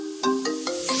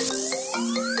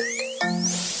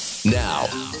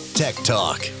Tech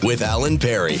Talk with Alan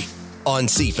Perry on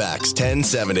CFAX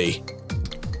 1070.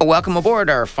 Welcome aboard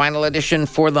our final edition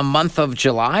for the month of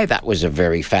July. That was a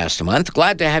very fast month.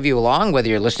 Glad to have you along, whether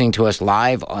you're listening to us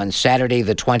live on Saturday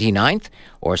the 29th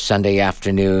or Sunday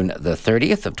afternoon the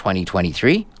 30th of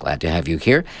 2023. Glad to have you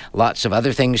here. Lots of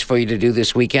other things for you to do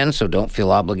this weekend, so don't feel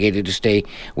obligated to stay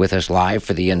with us live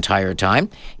for the entire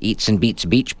time. Eats and Beats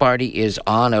Beach Party is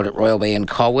on out at Royal Bay in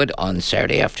Colwood on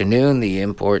Saturday afternoon. The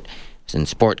Import and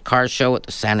Sport Car Show at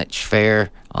the Saanich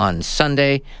Fair on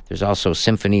Sunday. There's also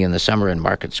Symphony in the Summer in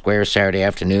Market Square Saturday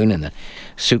afternoon, and the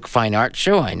Souk Fine Arts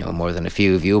Show. I know more than a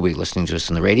few of you will be listening to us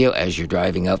on the radio as you're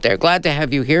driving out there. Glad to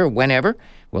have you here whenever.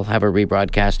 We'll have a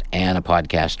rebroadcast and a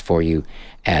podcast for you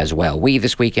as well. We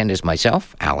this weekend is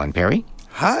myself, Alan Perry.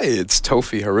 Hi, it's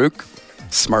Tofi Harrouk,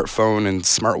 smartphone and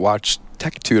smartwatch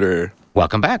tech tutor.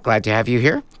 Welcome back. Glad to have you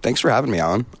here. Thanks for having me,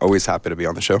 Alan. Always happy to be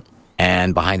on the show.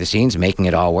 And behind the scenes, making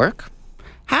it all work.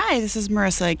 Hi, this is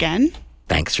Marissa again.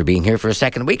 Thanks for being here for a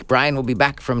second week. Brian will be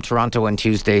back from Toronto on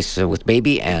Tuesdays with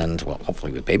baby and, well,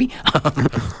 hopefully with baby.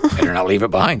 Better not leave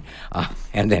it behind.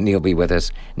 And then he'll be with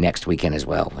us next weekend as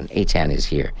well when Eitan is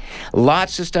here.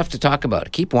 Lots of stuff to talk about. I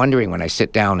keep wondering when I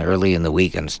sit down early in the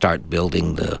week and start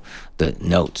building the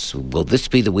notes, will this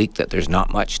be the week that there's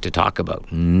not much to talk about?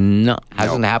 No,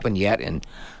 hasn't happened yet in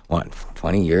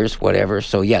 20 years, whatever.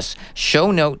 So yes,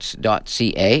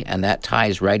 shownotes.ca, and that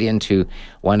ties right into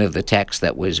one of the texts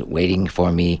that was waiting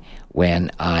for me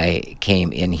when I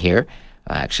came in here.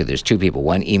 Actually, there's two people,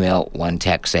 one email, one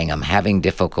text saying, I'm having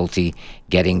difficulty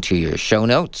getting to your show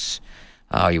notes.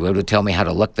 Are you able to tell me how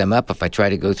to look them up? If I try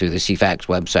to go through the CFAX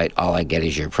website, all I get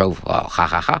is your profile. Ha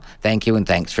ha ha. Thank you, and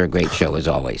thanks for a great show as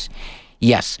always.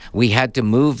 Yes, we had to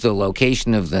move the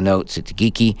location of the notes at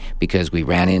Geeky because we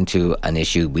ran into an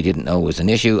issue we didn't know was an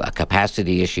issue, a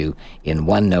capacity issue in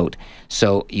OneNote.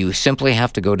 So you simply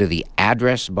have to go to the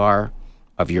address bar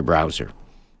of your browser.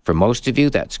 For most of you,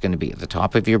 that's going to be at the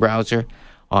top of your browser.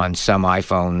 On some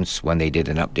iPhones, when they did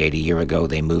an update a year ago,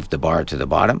 they moved the bar to the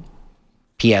bottom.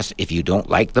 P.S. If you don't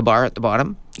like the bar at the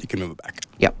bottom, you can move it back.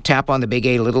 Yep, tap on the big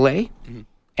A, little a,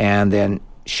 and then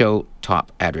show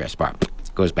top address bar.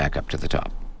 Goes back up to the top.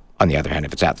 On the other hand,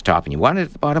 if it's at the top and you want it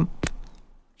at the bottom,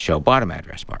 show bottom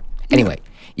address bar. Anyway,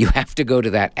 you have to go to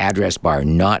that address bar,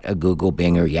 not a Google,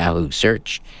 Bing, or Yahoo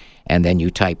search, and then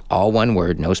you type all one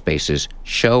word, no spaces,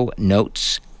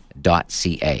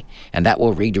 shownotes.ca, and that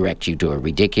will redirect you to a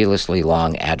ridiculously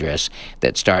long address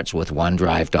that starts with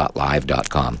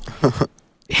onedrive.live.com.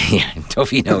 Yeah,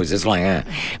 Tofi knows. It's like,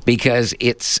 because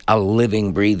it's a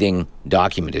living, breathing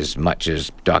document as much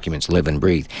as documents live and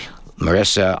breathe.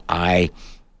 Marissa, I,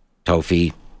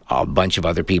 Tofi, a bunch of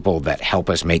other people that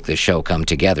help us make this show come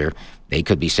together, they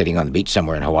could be sitting on the beach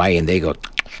somewhere in Hawaii and they go,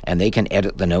 and they can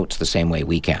edit the notes the same way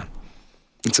we can.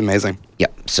 It's amazing.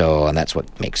 Yep. So, and that's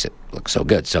what makes it look so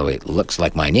good. So it looks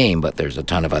like my name, but there's a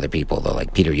ton of other people, though,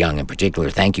 like Peter Young in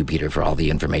particular. Thank you, Peter, for all the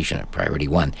information at Priority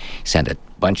One. Sent a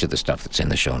bunch of the stuff that's in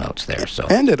the show notes there. So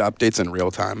and it updates in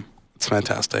real time. It's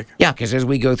fantastic. Yeah, because as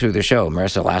we go through the show,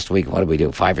 Marissa, last week, what did we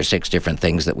do? 5 or 6 different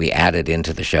things that we added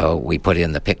into the show. We put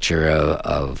in the picture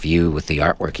of you with the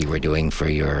artwork you were doing for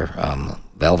your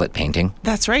velvet painting.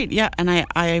 That's right, yeah. And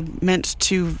I meant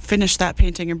to finish that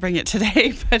painting and bring it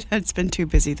today, but it's been too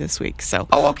busy this week. So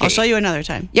okay. I'll show you another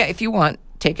time. Yeah, if you want,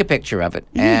 take a picture of it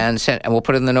and send, and we'll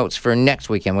put it in the notes for next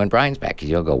weekend when Brian's back. Because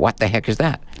you'll go, what the heck is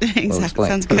that? Exactly,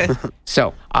 sounds good.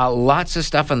 So lots of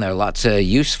stuff in there, lots of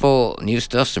useful new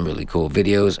stuff, some really cool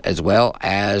videos as well.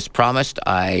 As promised,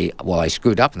 I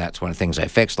screwed up, and that's one of the things I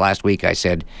fixed. Last week I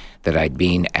said that I'd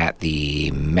been at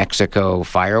the Mexico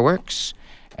fireworks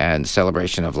and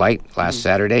Celebration of Light last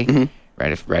Saturday.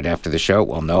 Right after the show.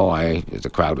 Well, no, the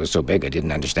crowd was so big I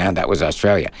didn't understand. That was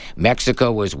Australia.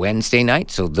 Mexico was Wednesday night,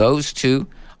 so those two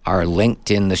are linked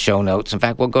in the show notes. In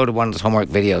fact, we'll go to one of those homework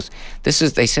videos.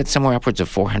 They said somewhere upwards of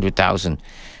 400,000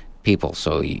 people,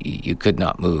 so you could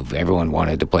not move. Everyone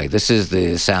wanted to play. This is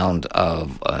the sound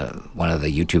of one of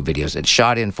the YouTube videos. It's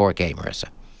shot in 4K, Marissa.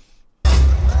 3,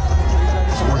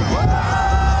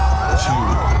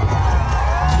 2,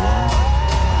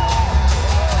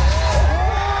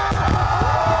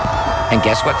 and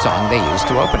guess what song they used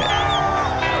to open it?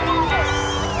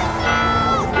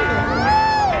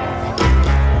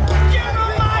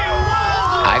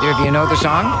 Either of you know the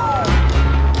song?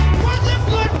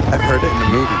 I've heard it in a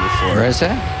movie before. Marissa?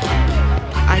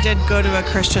 I did go to a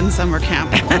Christian summer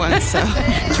camp once, so.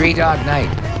 Three Dog Night.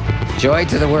 Joy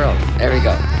to the World. There we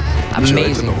go. Amazing.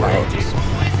 Joy to the World.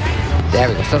 There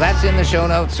we go. So that's in the show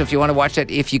notes. So if you want to watch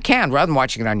that, if you can, rather than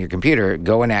watching it on your computer,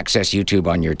 go and access YouTube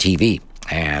on your TV.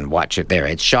 and watch it there.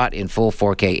 It's shot in full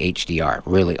 4K HDR.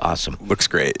 Really awesome. Looks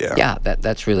great, yeah. Yeah,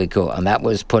 that's really cool. And that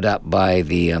was put up by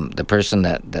the person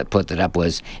that put that up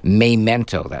was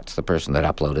Memento. That's the person that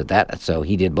uploaded that. So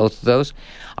he did both of those.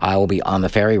 I will be on the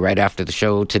ferry right after the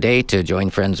show today to join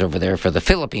friends over there for the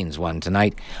Philippines one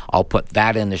tonight. I'll put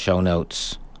that in the show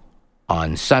notes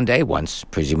on Sunday once,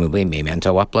 presumably,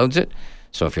 Memento uploads it.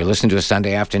 So if you're listening to a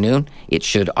Sunday afternoon, it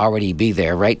should already be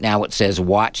there. Right now it says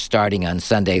watch starting on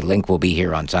Sunday. Link will be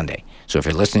here on Sunday. So if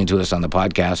you're listening to us on the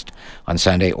podcast on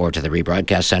Sunday or to the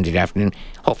rebroadcast Sunday afternoon,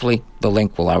 hopefully the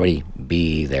link will already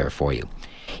be there for you.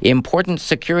 Important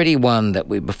security one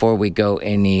before we go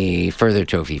any further,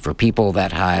 Tofi, for people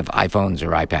that have iPhones or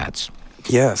iPads.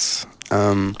 Yes.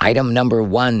 Item number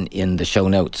 1 in the show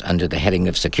notes under the heading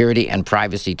of security and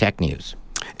privacy tech news.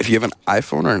 If you have an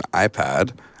iPhone or an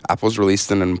iPad, Apple's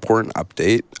released an important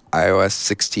update, iOS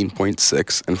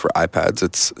 16.6, and for iPads,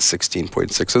 it's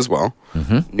 16.6 as well.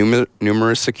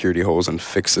 Numerous security holes and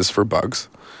fixes for bugs.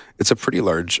 It's a pretty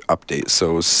large update,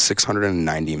 so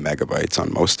 690 megabytes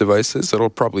on most devices. It'll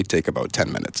probably take about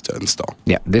 10 minutes to install.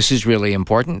 Yeah, this is really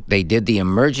important. They did the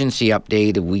emergency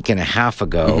update a week and a half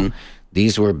ago.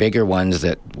 These were bigger ones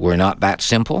that were not that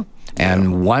simple.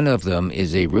 And one of them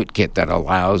is a rootkit that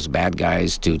allows bad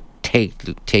guys to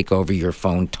take over your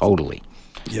phone totally.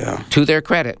 Yeah. To their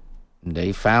credit,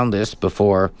 they found this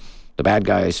before the bad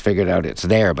guys figured out it's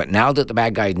there. But now that the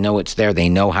bad guys know it's there, they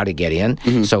know how to get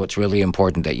in. So it's really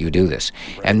important that you do this.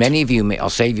 Right. And many of you, I'll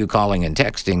save you calling and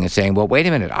texting and saying, well, wait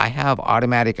a minute, I have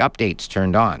automatic updates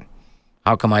turned on.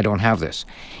 How come I don't have this?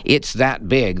 It's that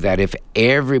big that if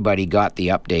everybody got the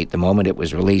update the moment it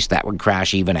was released, that would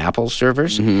crash even Apple's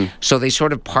servers. So they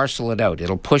sort of parcel it out.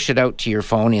 It'll push it out to your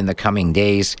phone in the coming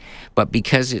days. But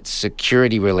because it's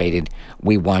security related,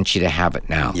 we want you to have it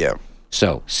now. Yeah.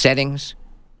 So settings,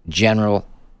 general,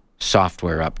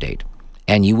 software update.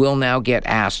 And you will now get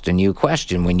asked a new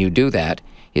question when you do that.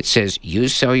 It says,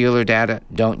 use cellular data,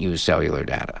 don't use cellular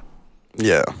data.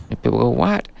 Yeah. And people go,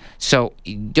 what? So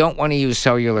you don't want to use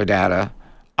cellular data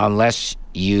unless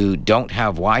you don't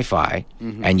have Wi-Fi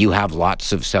and you have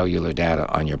lots of cellular data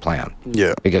on your plan.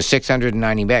 Yeah. Because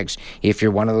 690 megs, if you're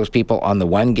one of those people on the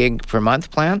 1 gig per month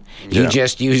plan, you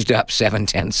just used up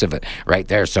 7/10 of it right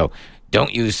there. So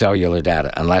don't use cellular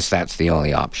data unless that's the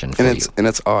only option for you. And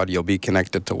it's odd. You'll be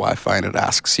connected to Wi-Fi and it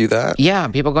asks you that. Yeah,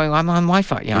 people going, I'm on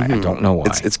Wi-Fi. Yeah, I don't know why.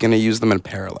 It's going to use them in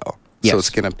parallel. Yes. So it's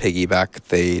going to piggyback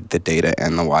the data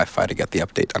and the Wi-Fi to get the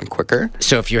update done quicker.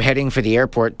 So if you're heading for the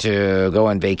airport to go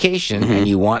on vacation and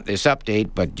you want this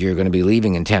update, but you're going to be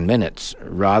leaving in 10 minutes,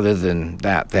 rather than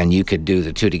that, then you could do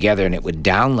the two together and it would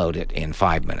download it in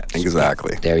 5 minutes.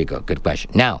 Exactly. There you go. Good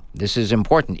question. Now, this is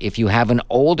important. If you have an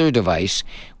older device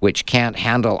which can't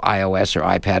handle iOS or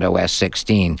iPadOS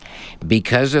 16,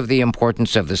 because of the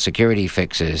importance of the security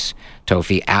fixes,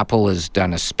 Tofi, Apple has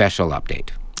done a special update.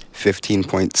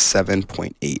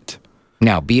 15.7.8.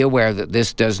 Now, be aware that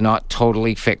this does not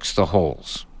totally fix the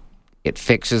holes. It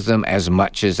fixes them as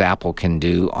much as Apple can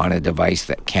do on a device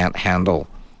that can't handle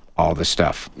all the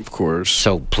stuff. Of course.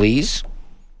 So please,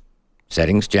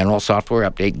 settings, general software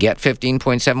update, get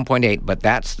 15.7.8, but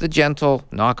that's the gentle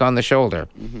knock on the shoulder.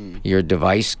 Your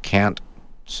device can't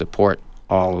support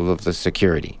all of the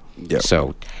security. Yep.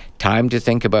 So time to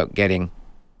think about getting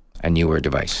a newer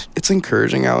device. It's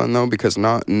encouraging, Alan, though, because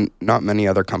not many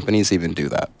other companies even do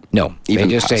that. No, Even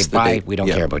they just say, past the bye, date. we don't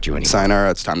care about you anymore.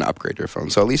 Sayonara, it's time to upgrade your phone.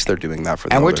 So at least they're doing that for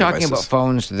the And we're older talking devices. about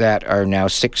phones that are now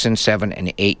 6 and 7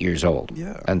 and 8 years old.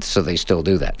 Yeah. And so they still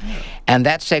do that. Yeah. And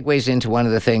that segues into one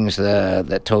of the things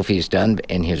that Tofi's done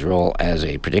in his role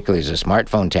particularly as a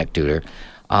smartphone tech tutor.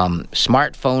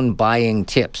 Smartphone buying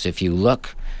tips. If you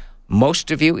look,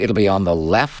 most of you, it'll be on the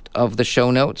left of the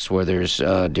show notes where there's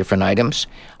different items.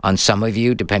 On some of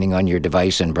you, depending on your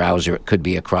device and browser, it could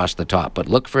be across the top. But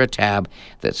look for a tab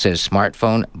that says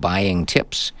Smartphone Buying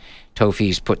Tips.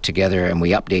 Tofi's put together, and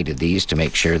we updated these to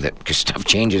make sure that, because stuff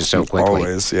changes so quickly.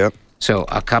 Always, yep. So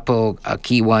a couple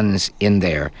key ones in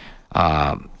there.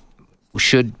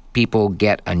 Should people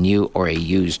get a new or a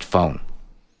used phone?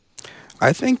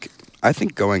 I think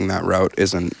going that route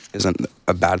isn't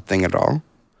a bad thing at all.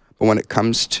 But when it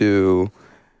comes to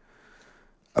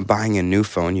buying a new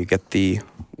phone, you get the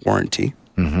warranty,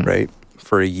 right,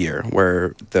 for a year,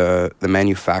 where the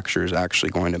manufacturer is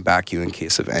actually going to back you in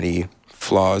case of any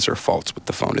flaws or faults with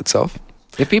the phone itself.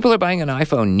 If people are buying an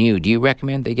iPhone new, do you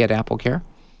recommend they get Apple Care?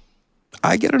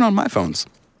 I get it on my phones.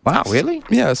 Wow, really?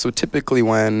 Yeah, so typically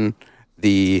when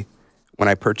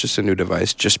I purchase a new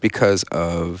device, just because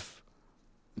of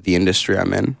the industry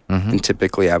I'm in, and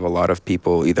typically I have a lot of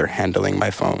people either handling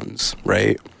my phones,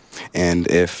 right? And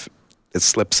if it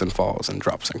slips and falls and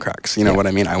drops and cracks. You know what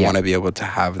I mean? I want to be able to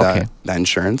have that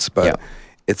insurance, but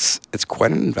it's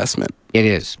quite an investment. It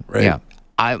is. Right? Yeah.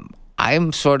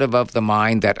 I'm sort of the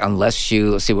mind that unless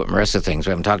you, let's see what Marissa thinks, we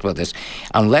haven't talked about this,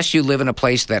 unless you live in a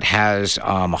place that has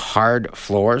hard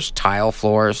floors, tile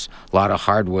floors, a lot of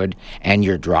hardwood, and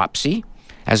you're dropsy,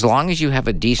 as long as you have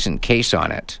a decent case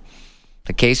on it,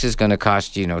 the case is going to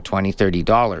cost you, $20,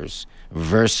 $30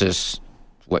 versus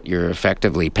what you're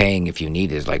effectively paying if you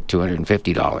need is like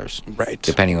 $250. Right.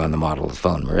 Depending on the model of the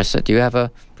phone. Marissa, do you have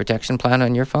a protection plan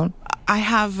on your phone? I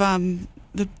have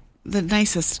the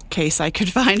nicest case I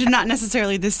could find, not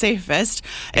necessarily the safest.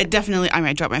 It definitely,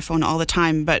 I drop my phone all the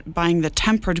time, but buying the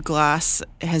tempered glass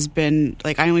has been,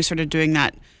 I only started doing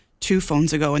that 2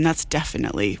 phones ago, and that's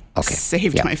definitely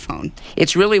saved my phone.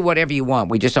 It's really whatever you want.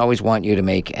 We just always want you to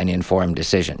make an informed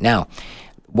decision. Now,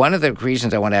 one of the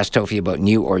reasons I want to ask Tofi about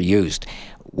new or used,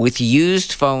 with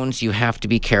used phones, you have to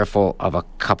be careful of a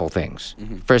couple things.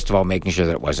 Mm-hmm. First of all, making sure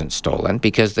that it wasn't stolen,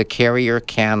 because the carrier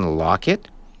can lock it.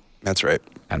 That's right.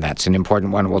 And that's an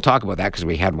important one. We'll talk about that because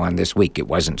we had one this week. It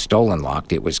wasn't stolen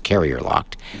locked. It was carrier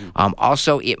locked. Mm-hmm.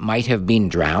 Also, it might have been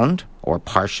drowned or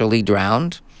partially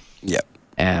drowned. Yep.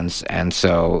 And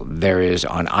so there is,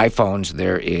 on iPhones,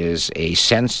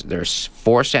 there's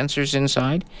 4 sensors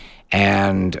inside,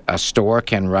 and a store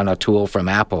can run a tool from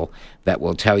Apple that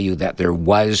will tell you that there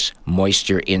was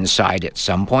moisture inside at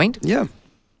some point. Yeah.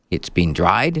 It's been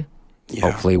dried,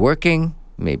 hopefully working,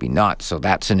 maybe not. So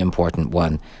that's an important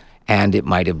one. And it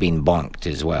might have been bonked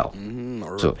as well.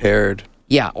 Or repaired.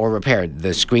 Yeah, or repaired.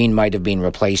 The screen might have been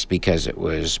replaced because it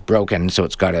was broken, so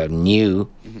it's got a new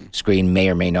screen, may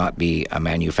or may not be a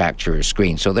manufacturer's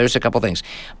screen. So there's a couple things.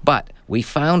 But we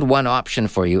found one option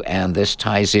for you, and this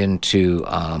ties into...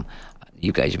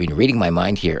 you guys have been reading my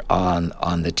mind here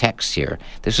on the text here.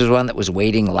 This is one that was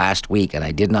waiting last week, and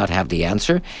I did not have the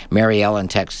answer. Mary Ellen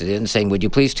texted in saying, would you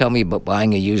please tell me about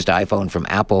buying a used iPhone from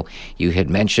Apple? You had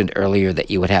mentioned earlier that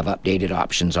you would have updated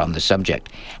options on the subject.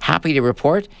 Happy to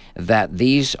report that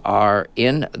these are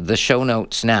in the show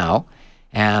notes now.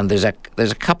 And there's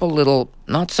a couple little,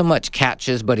 not so much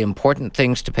catches, but important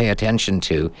things to pay attention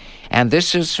to. And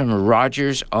this is from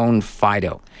Roger's own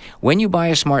Fido. When you buy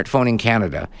a smartphone in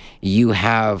Canada, you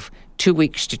have 2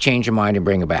 weeks to change your mind and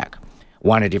bring it back.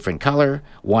 Want a different color,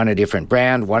 want a different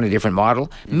brand, want a different model.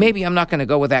 Maybe I'm not going to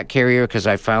go with that carrier because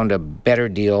I found a better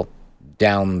deal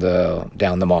down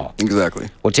the mall. Exactly.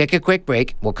 We'll take a quick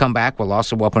break. We'll come back. We'll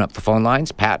also open up the phone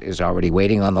lines. Pat is already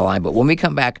waiting on the line. But when we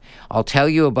come back, I'll tell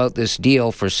you about this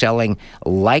deal for selling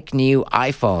like-new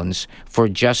iPhones for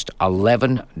just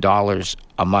 $11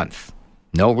 a month.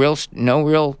 No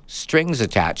real strings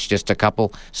attached, just a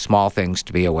couple small things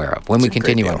to be aware of. When we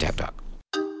continue on Tech Talk.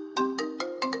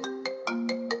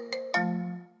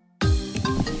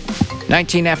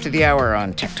 19 after the hour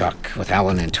on Tech Talk with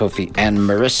Alan and Tofi and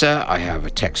Marissa. I have a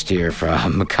text here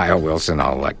from Kyle Wilson.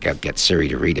 I'll get Siri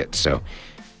to read it. So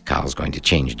Kyle's going to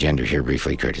change gender here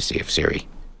briefly, courtesy of Siri.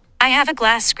 I have a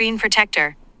glass screen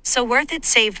protector, so Worth It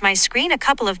saved my screen a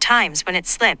couple of times when it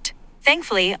slipped.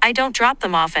 Thankfully, I don't drop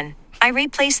them often. I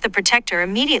replace the protector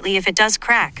immediately if it does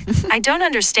crack. I don't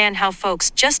understand how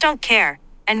folks just don't care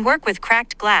and work with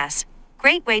cracked glass.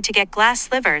 Great way to get glass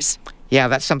slivers. Yeah,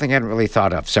 that's something I hadn't really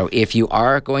thought of. So if you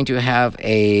are going to have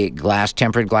a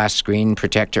tempered glass screen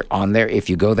protector on there, if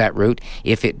you go that route,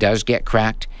 if it does get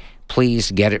cracked,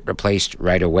 please get it replaced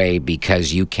right away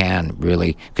because you can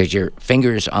really, because your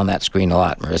fingers on that screen a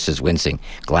lot. Marissa's wincing.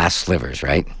 Glass slivers,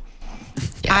 right?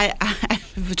 Yeah. I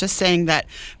was just saying that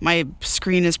my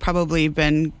screen has probably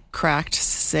been cracked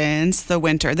since the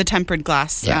winter. The tempered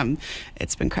glass,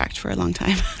 it's been cracked for a long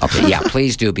time. Okay, yeah,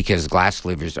 please do, because glass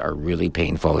slivers are really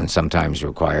painful and sometimes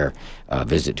require a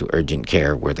visit to urgent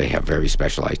care where they have very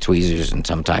specialized tweezers and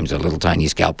sometimes a little tiny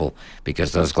scalpel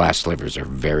because those glass slivers are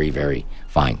very, very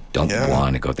fine. Don't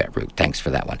want to go that route. Thanks for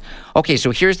that one. Okay,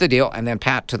 so here's the deal, and then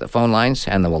Pat to the phone lines,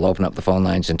 and then we'll open up the phone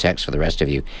lines and text for the rest of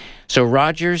you. So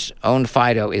Roger's own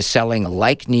Fido is selling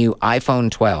like-new iPhone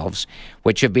 12s,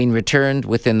 which have been returned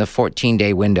within the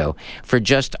 14-day window, for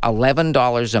just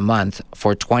 $11 a month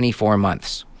for 24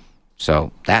 months.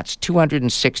 So that's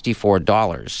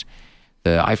 $264.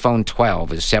 The iPhone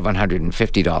 12 is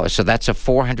 $750, so that's a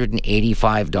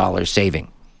 $485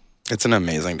 saving. It's an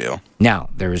amazing deal. Now,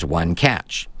 there is one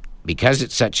catch. Because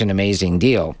it's such an amazing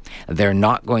deal, they're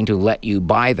not going to let you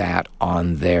buy that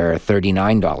on their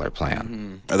 $39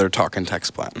 plan. Or their talk and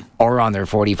text plan. Or on their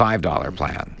 $45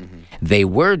 plan. They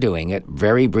were doing it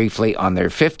very briefly on their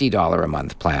 $50 a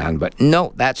month plan, but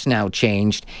no, that's now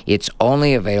changed. It's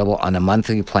only available on a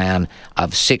monthly plan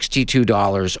of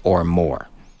 $62 or more.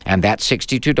 And that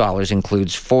 $62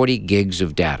 includes 40 gigs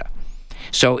of data.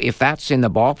 So if that's in the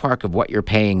ballpark of what you're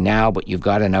paying now, but you've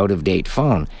got an out-of-date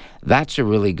phone, that's a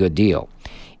really good deal.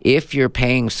 If you're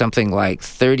paying something like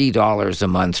 $30 a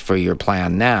month for your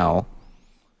plan now,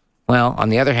 well, on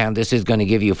the other hand, this is going to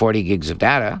give you 40 gigs of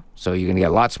data, so you're going to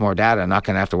get lots more data, not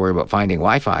going to have to worry about finding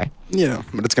Wi-Fi. Yeah,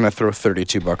 but it's going to throw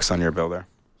 $32 on your bill there.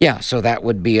 Yeah, so that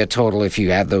would be a total if you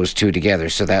add those two together.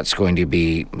 So that's going to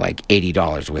be like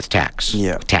 $80 with tax.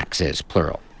 Yeah. Taxes,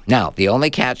 plural. Now, the only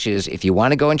catch is if you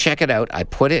want to go and check it out, I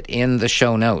put it in the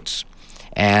show notes.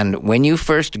 And when you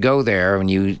first go there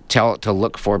and you tell it to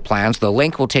look for plans, the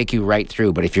link will take you right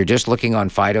through. But if you're just looking on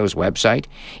Fido's website,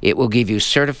 it will give you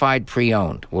certified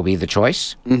pre-owned will be the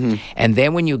choice. Mm-hmm. And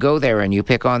then when you go there and you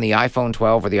pick on the iPhone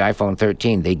 12 or the iPhone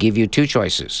 13, they give you two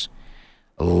choices,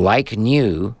 like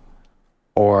new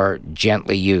or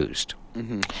gently used.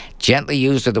 Mm-hmm. Gently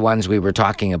used are the ones we were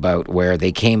talking about where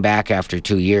they came back after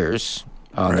 2 years.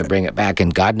 They bring it back,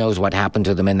 and God knows what happened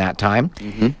to them in that time.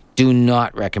 Mm-hmm. Do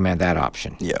not recommend that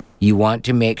option. Yeah. You want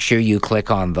to make sure you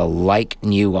click on the like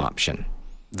new option.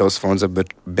 Those phones have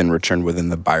been returned within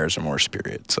the buyer's remorse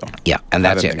period. So yeah, and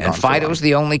that's it. And Fido's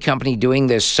the only company doing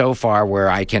this so far where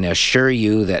I can assure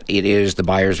you that it is the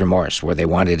buyer's remorse, where they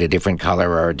wanted a different color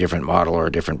or a different model or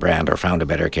a different brand or found a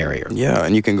better carrier. Yeah,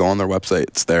 and you can go on their website.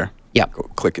 It's there. Yeah. Go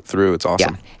click it through. It's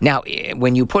awesome. Yeah. Now,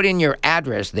 when you put in your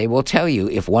address, they will tell you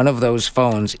if one of those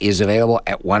phones is available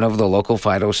at one of the local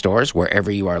Fido stores,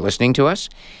 wherever you are listening to us.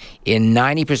 In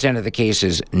 90% of the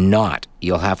cases, not.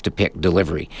 You'll have to pick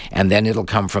delivery. And then it'll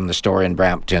come from the store in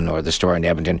Brampton or the store in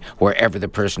Edmonton, wherever the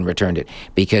person returned it,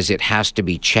 because it has to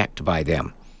be checked by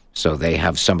them. So they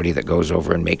have somebody that goes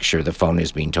over and makes sure the phone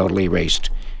is being totally erased.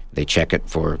 They check it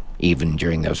for, even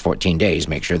during those 14 days,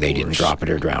 make sure they didn't drop it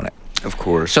or drown it. Of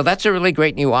course. So that's a really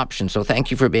great new option. So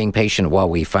thank you for being patient while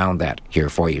we found that here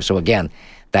for you. So again,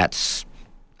 that's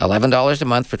 $11 a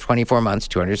month for 24 months,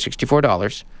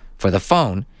 $264 for the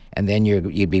phone, and then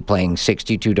you'd be paying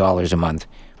 $62 a month,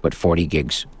 but 40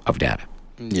 gigs of data.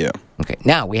 Yeah. Okay.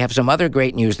 Now, we have some other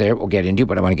great news there we'll get into,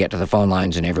 but I want to get to the phone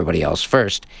lines and everybody else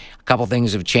first. A couple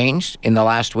things have changed in the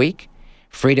last week.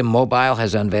 Freedom Mobile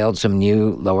has unveiled some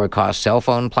new lower-cost cell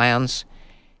phone plans,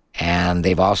 and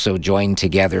they've also joined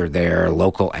together their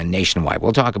local and nationwide.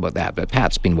 We'll talk about that, but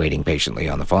Pat's been waiting patiently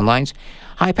on the phone lines.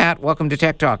 Hi, Pat. Welcome to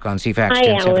Tech Talk on CFAX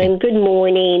 1070. Hi, Alan. Good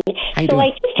morning. How you so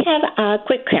doing? I just have a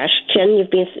quick question.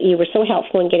 You were so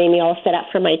helpful in getting me all set up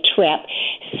for my trip.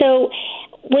 So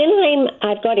when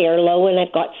I've got Airlow and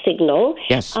I've got Signal.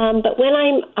 Yes. But when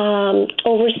I'm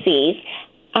overseas,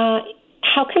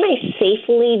 how can I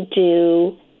safely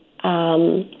do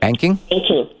banking?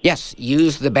 Banking. Yes.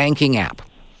 Use the banking app.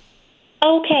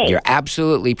 Okay. You're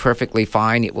absolutely perfectly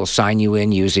fine. It will sign you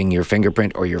in using your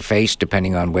fingerprint or your face,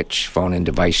 depending on which phone and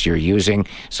device you're using.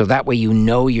 So that way you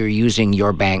know you're using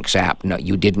your bank's app. No,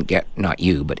 you didn't get, not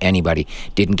you, but anybody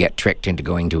didn't get tricked into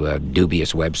going to a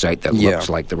dubious website that looks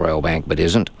like the Royal Bank but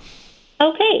isn't.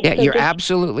 Okay. Yeah, so you're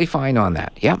absolutely fine on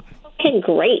that. Yeah. Okay,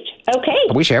 great. Okay.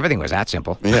 I wish everything was that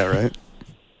simple. Yeah, right.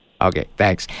 Okay,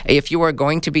 thanks. If you are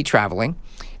going to be traveling,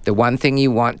 the one thing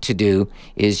you want to do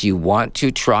is you want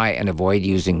to try and avoid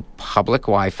using public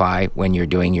Wi-Fi when you're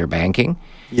doing your banking.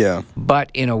 Yeah. But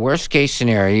in a worst-case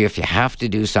scenario, if you have to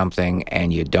do something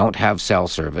and you don't have cell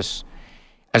service,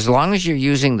 as long as you're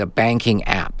using the banking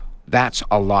app, that's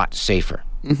a lot safer.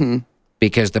 Mm-hmm.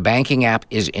 Because the banking app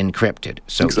is encrypted.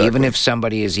 So even if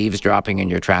somebody is eavesdropping in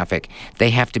your traffic,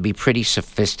 they have to be pretty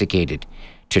sophisticated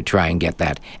to try and get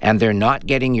that. And they're not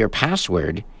getting your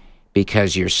password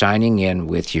because you're signing in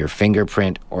with your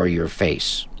fingerprint or your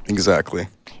face. Exactly.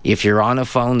 If you're on a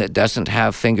phone that doesn't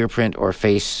have fingerprint or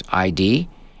face ID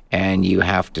and you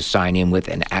have to sign in with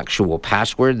an actual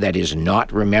password that is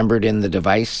not remembered in the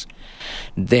device,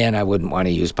 then I wouldn't want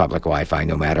to use public Wi-Fi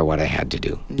no matter what I had to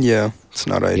do. Yeah, it's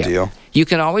not ideal. Yeah. You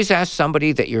can always ask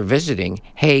somebody that you're visiting,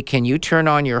 hey, can you turn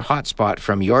on your hotspot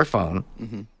from your phone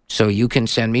so you can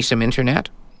send me some internet?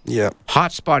 Yeah.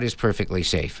 Hotspot is perfectly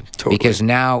safe. Totally. Because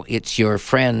now it's your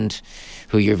friend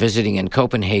who you're visiting in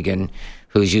Copenhagen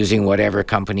who's using whatever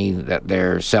company that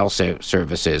their cell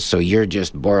service is. So you're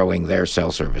just borrowing their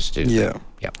cell service too. Yeah.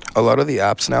 A lot of the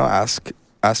apps now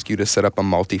ask you to set up a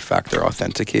multi-factor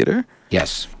authenticator.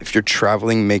 Yes. If you're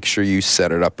traveling, make sure you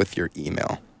set it up with your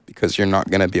email because you're not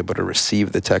going to be able to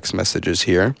receive the text messages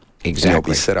here. Exactly. And it'll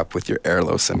be set up with your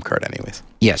Airlow SIM card anyways.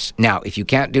 Yes. Now, if you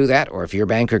can't do that, or if your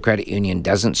bank or credit union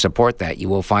doesn't support that, you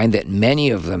will find that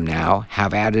many of them now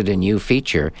have added a new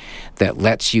feature that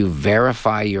lets you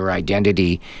verify your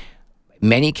identity,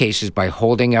 many cases by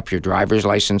holding up your driver's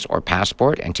license or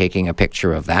passport and taking a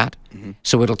picture of that. Mm-hmm.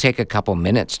 So it'll take a couple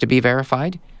minutes to be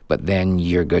verified, but then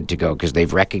you're good to go because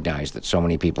they've recognized that so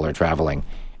many people are traveling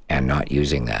and not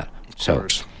using that. So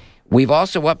we've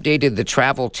also updated the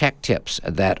travel tech tips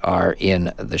that are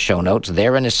in the show notes.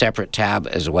 They're in a separate tab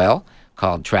as well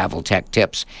called Travel Tech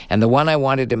Tips. And the one I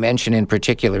wanted to mention in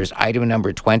particular is item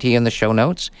number 20 in the show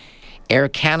notes. Air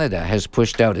Canada has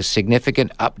pushed out a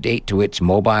significant update to its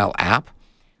mobile app.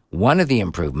 One of the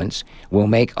improvements will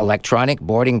make electronic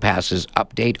boarding passes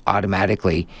update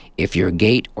automatically if your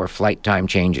gate or flight time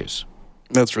changes.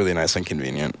 That's really nice and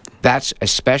convenient. That's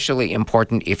especially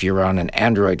important if you're on an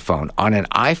Android phone. On an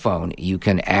iPhone, you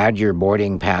can add your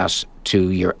boarding pass to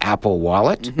your Apple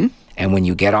Wallet, and when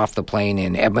you get off the plane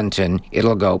in Edmonton,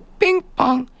 it'll go ping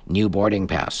pong, new boarding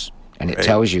pass, and it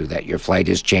tells you that your flight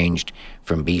has changed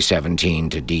from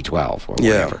B-17 to D-12 or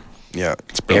whatever. Yeah,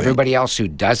 it's brilliant. Everybody else who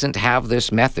doesn't have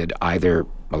this method, either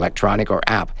electronic or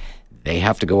app, they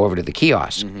have to go over to the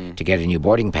kiosk to get a new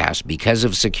boarding pass. Because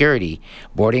of security,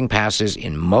 boarding passes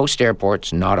in most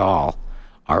airports, not all,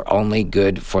 are only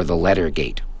good for the letter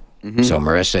gate. So,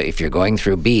 Marissa, if you're going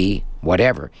through B,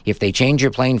 whatever, if they change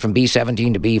your plane from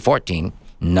B-17 to B-14,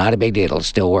 not a big deal. It'll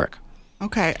still work.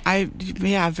 Okay.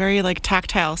 Very like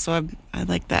tactile. So I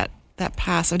like that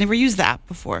pass. I've never used the app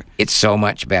before. It's so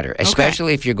much better,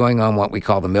 especially if you're going on what we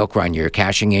call the milk run. You're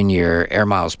cashing in your air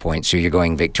miles points. So you're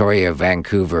going Victoria,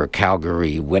 Vancouver,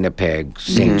 Calgary, Winnipeg,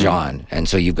 St. John. And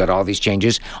so you've got all these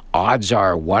changes. Odds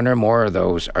are one or more of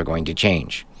those are going to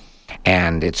change.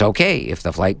 And it's okay if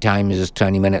the flight time is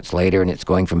 20 minutes later and it's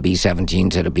going from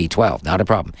B-17 to the B-12. Not a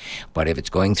problem. But if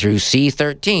it's going through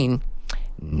C-13,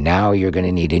 now you're going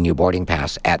to need a new boarding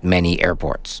pass at many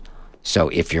airports. So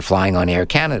if you're flying on Air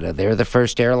Canada, they're the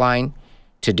first airline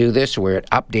to do this, where it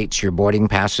updates your boarding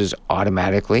passes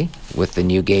automatically with the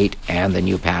new gate and the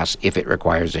new pass if it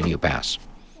requires a new pass.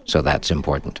 So that's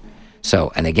important.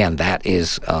 So, and again, that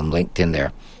is linked in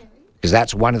there, because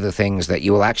that's one of the things that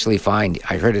you will actually find.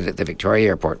 I heard it at the Victoria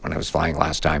Airport when I was flying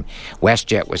last time.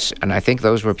 WestJet was, and I think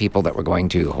those were people that were going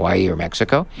to Hawaii or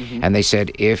Mexico, and they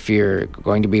said if you're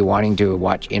going to be wanting to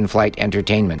watch in-flight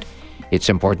entertainment, it's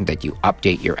important that you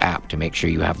update your app to make sure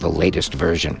you have the latest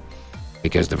version,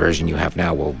 because the version you have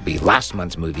now will be last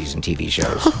month's movies and TV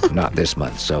shows, not this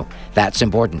month. So that's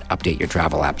important. Update your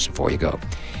travel apps before you go.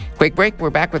 Quick break. We're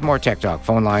back with more Tech Talk.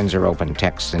 Phone lines are open.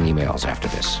 Texts and emails after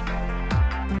this.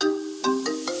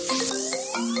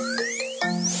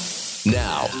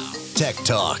 Now, Tech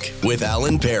Talk with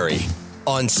Alan Perry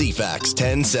on CFAX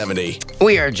 1070.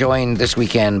 We are joined this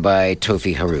weekend by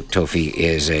Tofi Harrouk. Tofi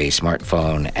is a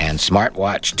smartphone and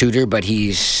smartwatch tutor, but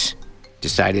he's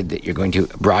decided that you're going to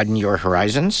broaden your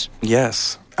horizons.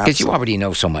 Yes, because you already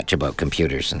know so much about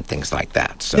computers and things like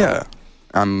that. So. Yeah,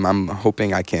 I'm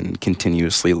hoping I can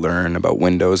continuously learn about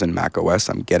Windows and Mac OS.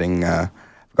 I'm getting, I've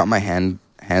got my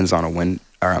hands on a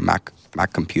Mac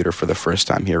computer for the first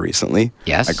time here recently.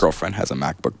 Yes. My girlfriend has a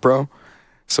MacBook Pro,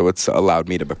 so it's allowed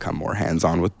me to become more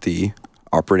hands-on with the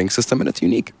operating system, and it's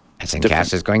unique. As in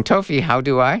Cass is going, Tofi, how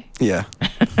do I? Yeah,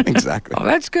 exactly. Oh,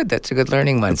 that's good. That's a good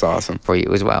learning one. That's awesome. For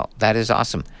you as well. That is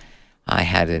awesome. I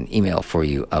had an email for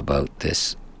you about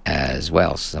this as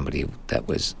well. Somebody that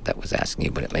was asking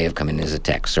you, but it may have come in as a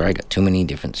text. Sorry, I got too many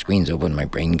different screens open. My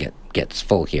brain gets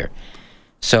full here.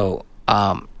 So,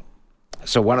 one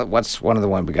of the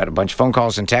one we got a bunch of phone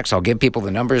calls and texts. I'll give people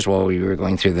the numbers while we were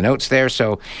going through the notes there.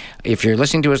 So if you're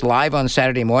listening to us live on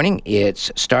Saturday morning, it's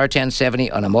star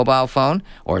 1070 on a mobile phone,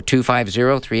 or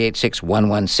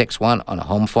 250-386-1161 on a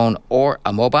home phone or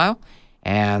a mobile.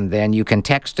 And then you can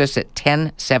text us at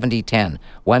 107010,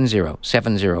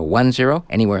 107010,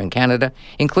 anywhere in Canada.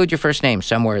 Include your first name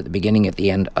somewhere at the beginning, at the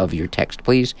end of your text,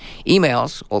 please.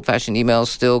 Emails, old-fashioned emails,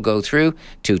 still go through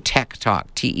to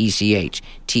techtalk,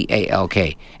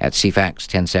 TECHTALK, at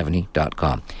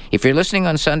cfax1070.com. If you're listening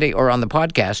on Sunday or on the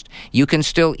podcast, you can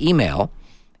still email,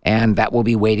 and that will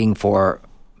be waiting for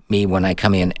me when I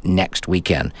come in next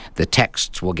weekend. The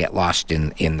texts will get lost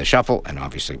in the shuffle, and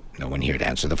obviously no one here to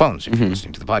answer the phones if you're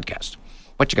listening to the podcast.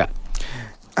 What you got?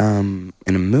 In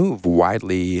a move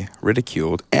widely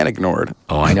ridiculed and ignored.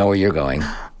 Oh, I know where you're going.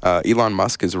 Elon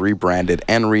Musk has rebranded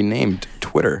and renamed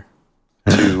Twitter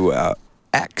to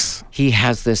X. He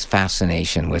has this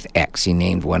fascination with X. He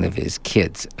named one of his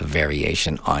kids a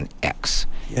variation on X.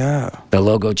 Yeah. The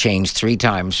logo changed 3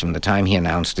 times from the time he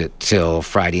announced it till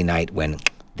Friday night when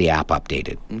the app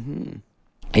updated.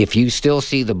 If you still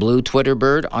see the blue Twitter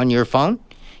bird on your phone,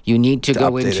 you need to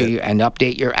go into and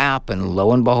update your app, and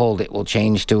lo and behold, it will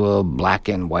change to a black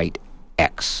and white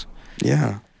X.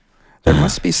 Yeah. There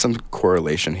must be some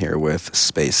correlation here with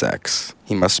SpaceX.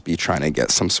 He must be trying to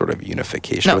get some sort of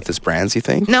unification with his brands, you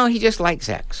think? No, he just likes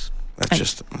X.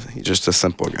 He's just a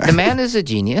simple guy. The man is a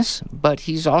genius, but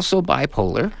he's also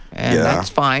bipolar, and that's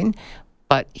fine.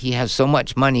 But he has so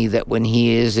much money that when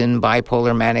he is in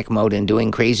bipolar manic mode and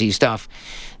doing crazy stuff,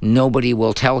 nobody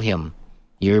will tell him,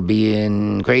 you're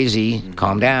being crazy,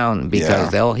 calm down,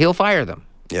 because he'll fire them.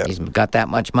 Yeah. He's got that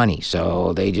much money,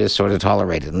 so they just sort of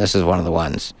tolerate it, and this is one of the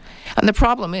ones. And the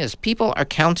problem is, people are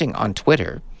counting on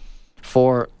Twitter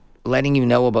for letting you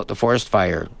know about the forest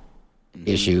fire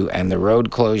issue and the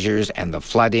road closures and the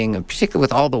flooding, and particularly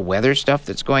with all the weather stuff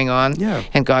that's going on. Yeah.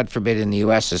 And God forbid in the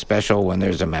U.S., especially when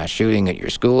there's a mass shooting at your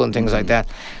school and things like that.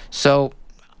 So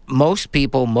most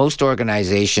people, most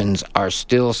organizations are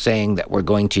still saying that we're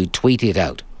going to tweet it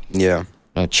out. Yeah.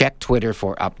 Now, check Twitter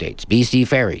for updates. BC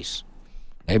Ferries.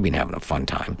 They've been having a fun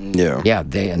time. Yeah. Yeah,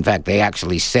 in fact, they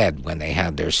actually said when they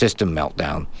had their system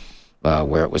meltdown,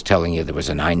 where it was telling you there was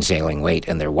a 9 sailing wait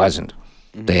and there wasn't,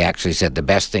 they actually said the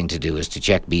best thing to do is to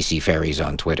check BC Ferries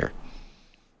on Twitter.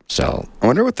 So I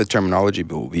wonder what the terminology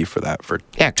will be for that.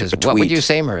 Because what would you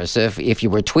say, Marissa, if you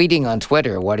were tweeting on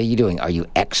Twitter? What are you doing? Are you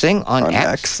Xing on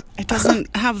X? It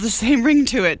doesn't have the same ring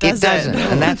to it, does it? It doesn't,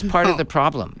 and that's part of the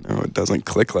problem. No, it doesn't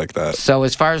click like that. So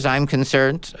as far as I'm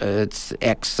concerned, it's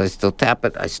X. I still tap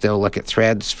it. I still look at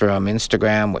threads from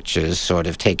Instagram, which is sort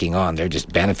of taking on. They're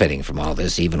just benefiting from all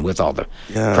this, even with all the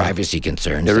privacy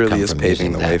concerns. It that really come is from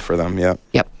paving the using way that. for them, yeah.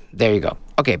 Yep, there you go.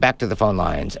 Okay, back to the phone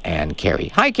lines and Carrie.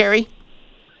 Hi, Carrie.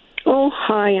 Oh,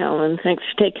 hi, Alan. Thanks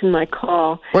for taking my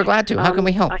call. We're glad to. How can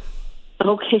we help?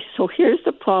 Okay, so here's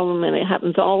the problem, and it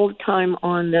happens all the time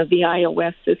on the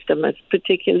iOS system,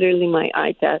 particularly my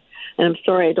iPad. And I'm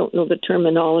sorry, I don't know the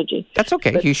terminology. That's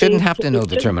okay. You shouldn't have to know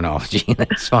the terminology.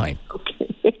 That's fine.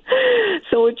 Okay.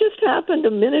 So it just happened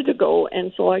a minute ago,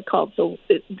 and so I called. So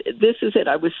this is it.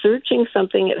 I was searching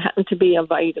something. It happened to be a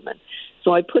vitamin.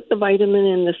 So I put the vitamin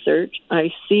in the search.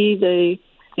 I see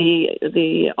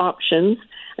the options.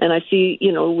 And I see,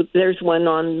 there's one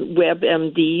on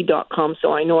webmd.com,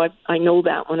 so I know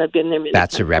that one. I've been there.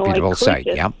 That's a reputable site,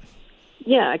 yeah.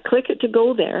 Yeah, I click it to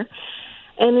go there.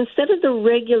 And instead of the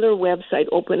regular website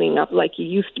opening up like you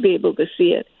used to be able to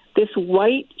see it, this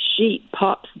white sheet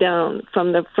pops down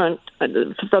from the front,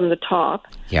 from the top.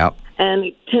 Yep.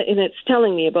 And it's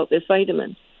telling me about this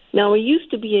vitamin. Now, I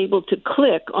used to be able to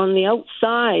click on the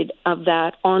outside of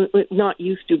that, not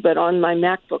used to, but on my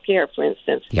MacBook Air, for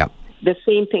instance. Yep. The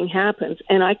same thing happens,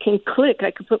 and I can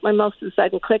put my mouse to the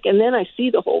side and click, and then I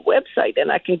see the whole website,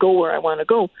 and I can go where I want to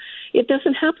go. It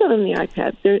doesn't happen on the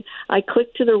iPad. I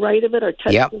click to the right of it or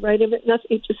touch the right of it, nothing.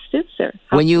 It just sits there.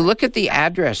 When you look at the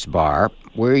address bar,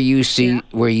 where you see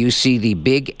the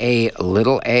big A,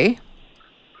 little a,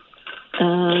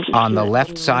 on the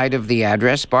left side of the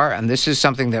address bar, and this is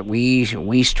something that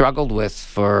we struggled with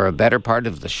for a better part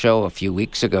of the show a few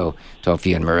weeks ago,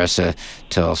 Tofi and Marissa,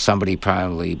 till somebody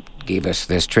probably gave us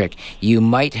this trick. You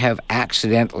might have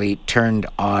accidentally turned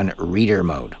on reader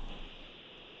mode.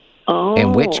 Oh,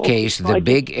 in which case the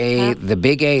big A,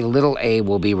 little a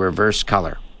will be reverse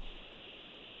color.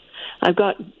 I've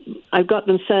got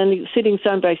them sitting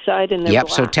side by side, and they're black.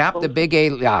 So tap the big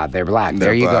A. They're black.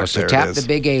 There you go. So tap the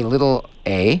big A, little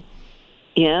a.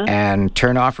 Yeah. And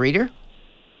turn off reader.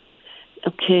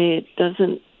 Okay, it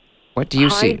doesn't. What do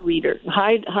you see? Hide reader.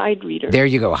 Hide reader. There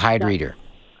you go. Hide reader.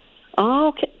 Oh,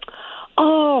 okay.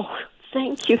 Oh,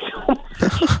 thank you so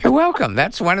much. You're welcome.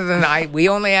 That's one of the... we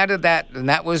only added that, and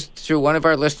that was through one of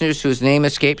our listeners whose name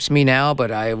escapes me now, but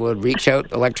I would reach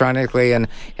out electronically and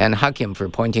hug him for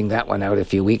pointing that one out a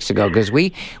few weeks ago, because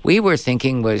we were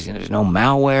thinking there's no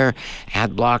malware,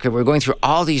 ad blocker. We're going through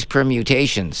all these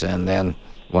permutations, and then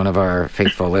one of our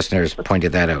faithful listeners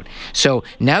pointed that out. So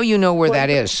now you know where that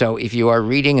is. So if you are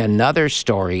reading another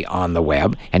story on the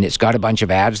web and it's got a bunch of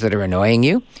ads that are annoying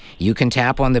you, you can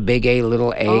tap on the big A,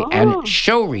 little a, and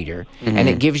show reader, and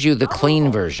it gives you the clean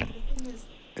version.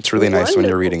 It's really nice when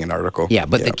you're reading an article. Yeah,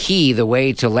 but the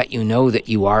way to let you know that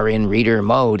you are in reader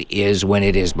mode is when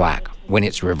it is black, when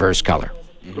it's reverse color.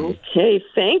 Okay,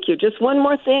 thank you. Just one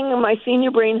more thing my senior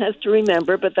brain has to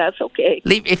remember, but that's okay.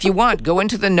 If you want, go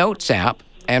into the Notes app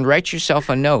and write yourself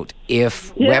a note.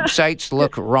 If websites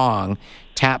look wrong,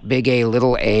 tap big A,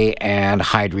 little a, and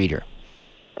hide reader.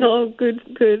 Oh, good.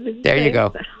 There you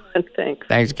go. Thanks.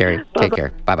 Thanks, Carrie. Bye-bye. Take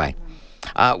care.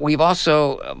 Bye-bye. We've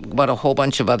also got a whole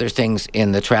bunch of other things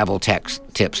in the travel text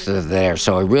tips that are there.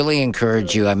 So I really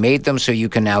encourage you. I made them so you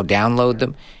can now download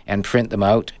them and print them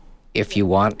out if you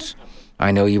want.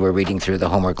 I know you were reading through the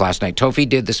homework last night. Tofi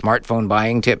did the smartphone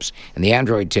buying tips and the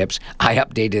Android tips. I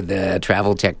updated the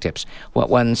travel tech tips.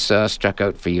 What ones struck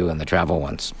out for you in the travel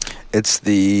ones? It's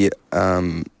the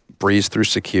breeze through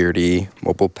security,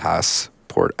 mobile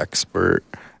passport expert,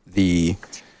 I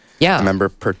remember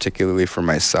particularly for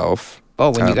myself.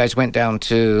 Oh, when you guys went down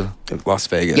to Las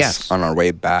Vegas on our way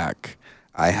back,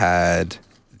 I had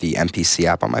the MPC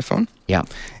app on my phone. Yeah.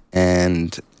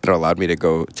 And it allowed me to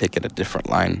go take it a different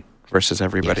line versus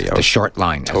everybody else. The short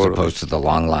line Totally. as opposed to the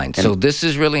long line. So this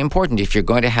is really important. If you're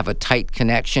going to have a tight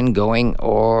connection going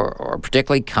or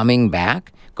particularly coming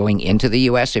back, going into the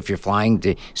U.S., if you're flying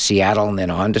to Seattle and then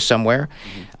on to somewhere,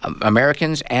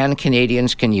 Americans and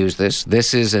Canadians can use this.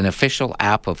 This is an official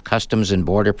app of Customs and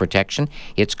Border Protection.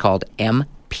 It's called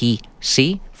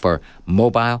MPC for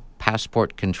Mobile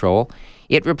Passport Control.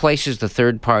 It replaces the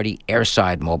third-party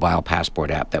Airside mobile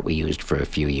passport app that we used for a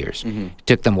few years. It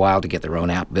took them a while to get their own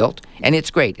app built, and it's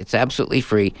great. It's absolutely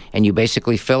free, and you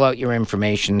basically fill out your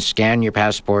information, scan your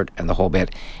passport, and the whole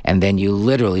bit, and then you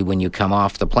literally, when you come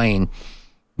off the plane,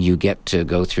 you get to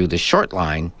go through the short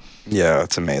line. Yeah,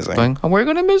 it's amazing. Going, oh, we're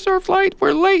going to miss our flight.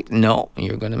 We're late. No,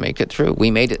 you're going to make it through.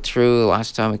 We made it through.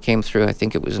 Last time it came through, I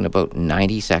think it was in about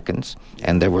 90 seconds.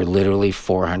 And there were literally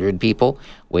 400 people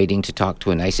waiting to talk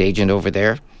to a nice agent over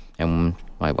there. And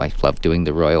my wife loved doing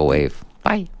the royal wave.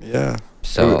 Bye. Yeah.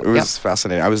 So it was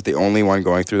fascinating. I was the only one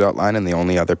going through that line, and the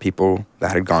only other people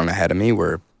that had gone ahead of me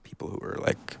were people who were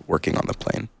like working on the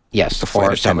plane. Yes, The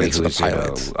flight or somebody attendants, who's the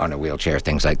pilots. on a wheelchair,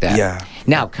 things like that. Yeah.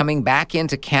 Now, coming back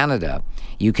into Canada,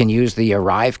 you can use the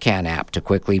ArriveCan app to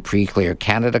quickly pre-clear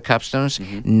Canada Customs,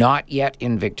 not yet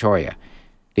in Victoria,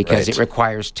 because it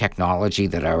requires technology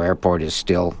that our airport is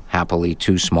still happily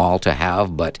too small to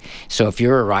have. But so if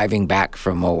you're arriving back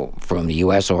from the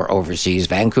U.S. or overseas,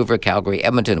 Vancouver, Calgary,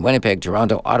 Edmonton, Winnipeg,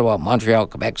 Toronto, Ottawa, Montreal,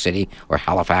 Quebec City, or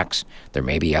Halifax, there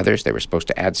may be others. They were supposed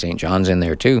to add St. John's in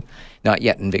there too. Not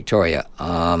yet in Victoria.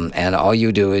 And all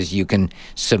you do is you can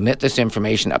submit this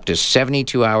information up to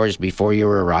 72 hours before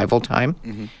your arrival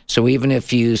time. So even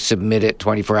if you submit it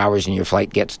 24 hours and your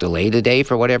flight gets delayed a day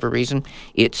for whatever reason,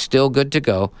 it's still good to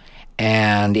go.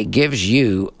 And it gives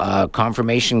you a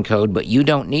confirmation code, but you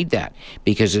don't need that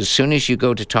because as soon as you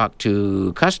go to talk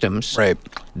to Customs,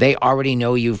 they already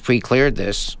know you've pre-cleared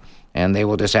this, and they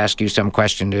will just ask you some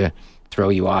question to throw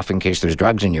you off in case there's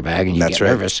drugs in your bag and you get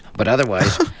nervous. But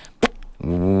otherwise,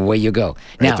 away you go.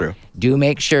 Now, do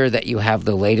make sure that you have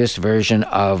the latest version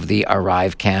of the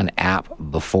ArriveCan app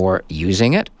before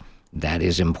using it. That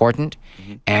is important.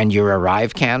 And your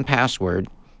ArriveCan password,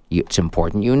 it's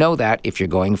important you know that if you're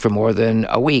going for more than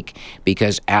a week,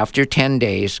 because after 10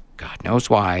 days, God knows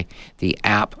why, the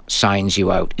app signs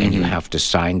you out and you have to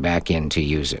sign back in to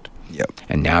use it.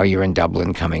 And now you're in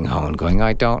Dublin coming home going,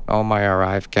 I don't know my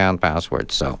ArriveCan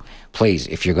password. So please,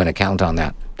 if you're going to count on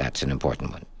that, that's an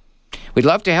important one. We'd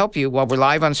love to help you while we're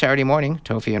live on Saturday morning.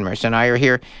 Tofi and Marissa and I are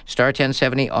here. Star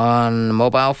 1070 on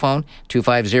mobile phone,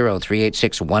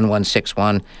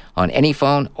 250-386-1161 on any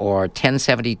phone, or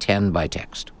 1070-10 by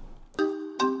text.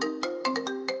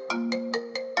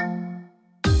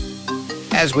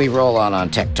 As we roll on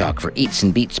Tech Talk for Eats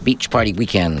and Beats Beach Party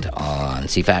Weekend on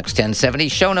CFAX 1070.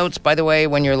 Show notes, by the way,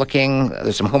 when you're looking,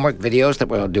 there's some homework videos that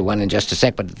we'll do one in just a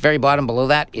sec, but at the very bottom below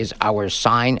that is our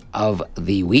sign of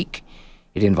the week.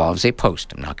 It involves a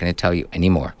post. I'm not going to tell you any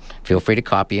more. Feel free to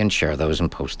copy and share those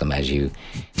and post them as you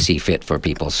see fit for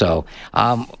people. So,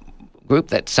 group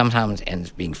that sometimes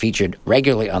ends being featured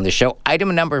regularly on the show.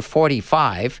 Item number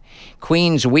 45,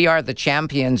 Queen's We Are the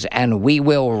Champions and We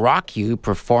Will Rock You,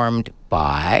 performed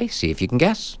by, see if you can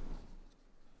guess.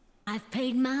 I've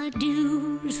paid my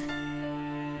dues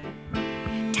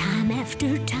time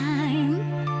after time.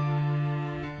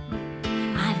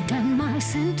 I've done my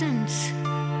sentence,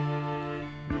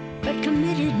 but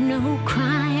committed no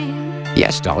crime.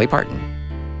 Yes, Dolly Parton.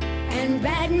 And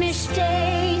bad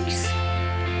mistakes,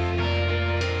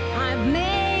 I've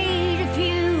made a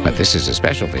few. But this is a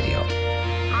special video.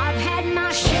 I've had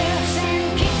my shifts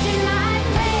and kicked in my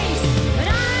face, but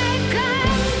I've come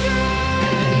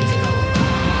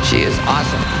through. She is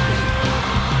awesome.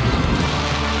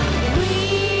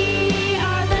 We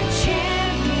are the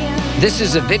champions. This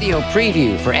is a video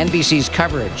preview for NBC's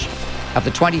coverage of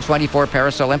the 2024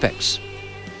 Paris Olympics.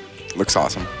 Looks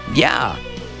awesome. Yeah.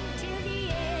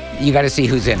 You got to see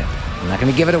who's in it. I'm not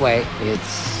going to give it away.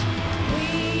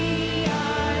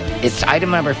 It's item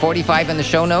number 45 in the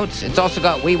show notes. It's also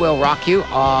got We Will Rock You,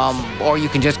 or you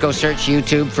can just go search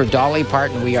YouTube for Dolly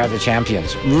Parton, We Are the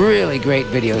Champions. Really great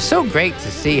video. So great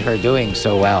to see her doing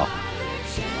so well.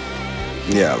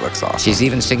 Yeah, it looks awesome. She's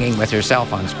even singing with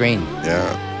herself on screen.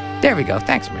 Yeah. There we go.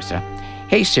 Thanks, Marissa.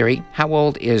 Hey, Siri, how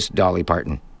old is Dolly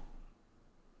Parton?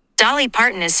 Dolly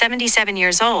Parton is 77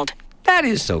 years old. That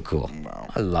is so cool. Wow.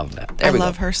 I love that. I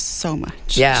love her so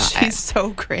much. Yeah. She's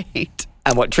so great.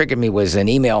 And what triggered me was an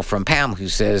email from Pam who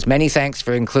says, many thanks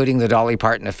for including the Dolly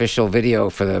Parton official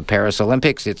video for the Paris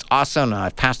Olympics. It's awesome.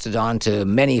 I've passed it on to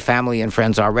many family and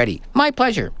friends already. My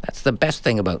pleasure. That's the best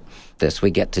thing about this. We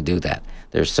get to do that.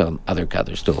 There's some other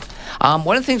stuff.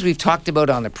 One of the things we've talked about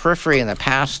on the periphery in the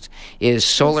past is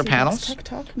solar panels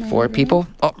for people.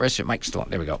 Oh, rest your mic's still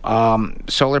on. There we go.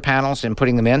 Solar panels and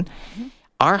putting them in. Mm-hmm.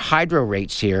 Our hydro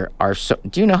rates here are so...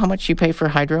 Do you know how much you pay for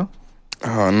hydro?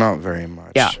 Oh, not very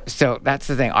much. Yeah, so that's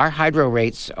the thing. Our hydro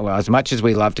rates, well, as much as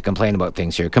we love to complain about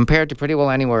things here, compared to pretty well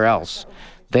anywhere else,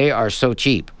 they are so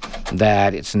cheap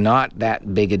that it's not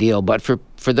that big a deal. But for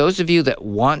those of you that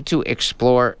want to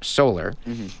explore solar,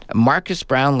 Marcus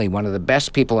Brownlee, one of the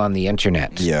best people on the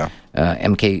internet,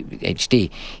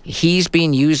 MKHD, he's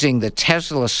been using the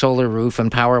Tesla solar roof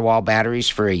and Powerwall batteries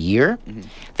for a year.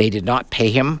 They did not pay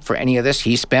him for any of this.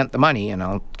 He spent the money, and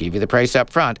I'll give you the price up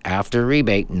front, after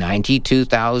rebate,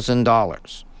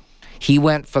 $92,000. He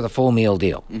went for the full meal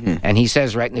deal. And he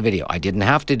says right in the video, I didn't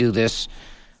have to do this,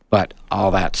 but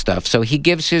all that stuff. So he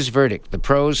gives his verdict, the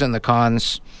pros and the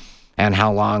cons, and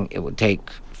how long it would take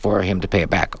for him to pay it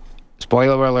back.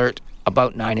 Spoiler alert,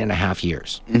 about 9.5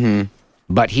 years.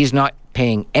 But he's not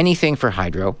paying anything for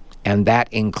hydro, and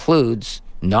that includes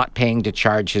not paying to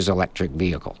charge his electric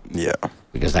vehicle. Yeah.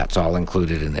 Because that's all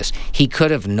included in this. He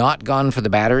could have not gone for the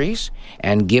batteries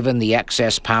and given the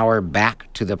excess power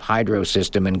back to the hydro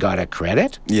system and got a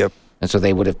credit. Yep. And so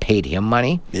they would have paid him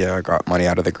money. Yeah, I got money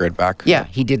out of the grid back. Yeah,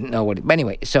 he didn't know what... But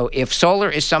anyway, so if solar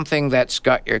is something that's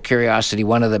got your curiosity,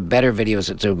 one of the better videos,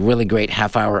 it's a really great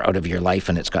half hour out of your life,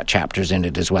 and it's got chapters in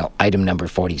it as well. Item number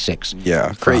 46.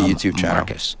 Yeah, great YouTube channel.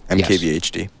 Marcus.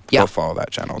 MKVHD. Yeah. Go follow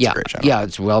that channel. It's a great channel. Yeah,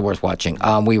 it's well worth watching.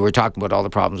 We were talking about all the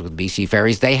problems with BC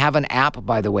ferries. They have an app,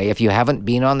 by the way. If you haven't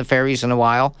been on the ferries in a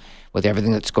while, with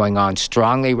everything that's going on,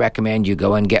 strongly recommend you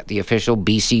go and get the official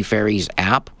BC Ferries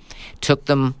app. Took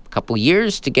them a couple of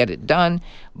years to get it done,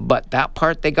 but that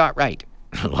part they got right.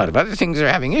 A lot of other things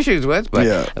they're having issues with,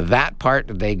 but that part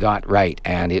they got right,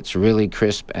 and it's really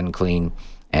crisp and clean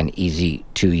and easy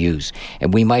to use.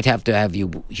 And we might have to have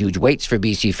you huge waits for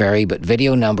BC Ferry, but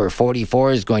video number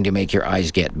 44 is going to make your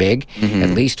eyes get big.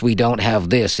 At least we don't have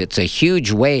this. It's a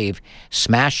huge wave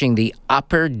smashing the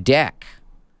upper deck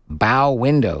bow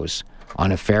windows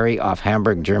on a ferry off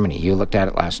Hamburg, Germany. You looked at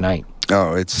it last night.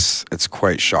 Oh, it's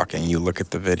quite shocking. You look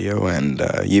at the video, and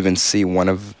you even see one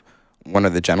of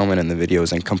the gentlemen in the video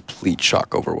is in complete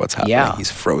shock over what's happening. Yeah. He's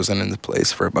frozen in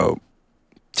place for about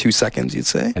 2 seconds, you'd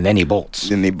say. And then he bolts.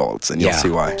 And you'll see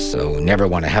why. So never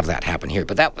want to have that happen here.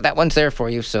 But that one's there for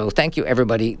you. So thank you,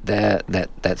 everybody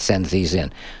that sends these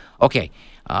in. Okay,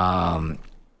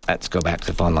 let's go back to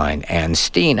the phone line. And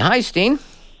Steen. Hi, Steen.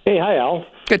 Hey, hi, Al.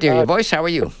 Good to hear your voice. How are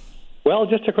you? Well,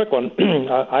 just a quick one.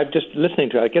 I'm just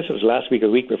listening to, I guess it was last week or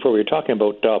week before, we were talking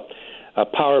about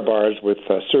power bars with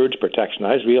surge protection.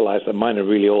 I just realized that mine are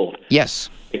really old. Yes.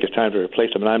 I think it's time to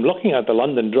replace them. And I'm looking at the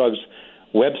London Drugs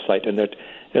website, and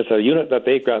there's a unit that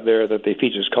they've got there that they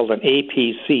feature. It's called an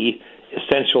APC,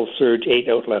 Essential Surge 8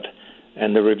 Outlet.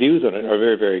 And the reviews on it are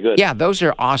very, very good. Yeah, those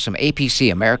are awesome.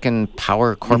 APC, American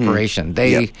Power Corporation.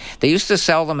 They used to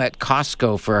sell them at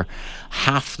Costco for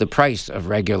half the price of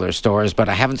regular stores, but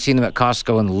I haven't seen them at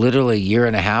Costco in literally a year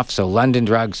and a half. So London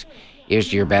Drugs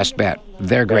is your best bet.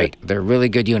 They're great. They're really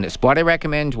good units. What I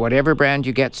recommend, whatever brand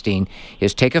you get, Steen,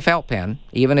 is take a felt pen,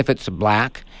 even if it's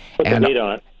black. Put the date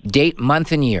on it. Date,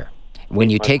 month, and year when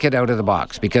you take it out of the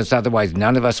box, because otherwise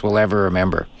none of us will ever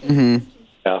remember.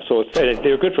 Yeah, so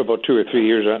they're good for about 2 or 3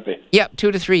 years, aren't they? Yeah,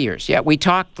 2 to 3 years. Yeah, we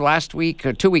talked last week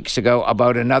or 2 weeks ago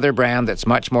about another brand that's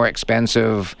much more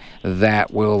expensive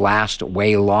that will last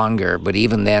way longer. But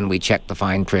even then, we checked the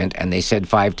fine print, and they said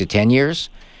 5 to 10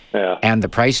 years. Yeah. And the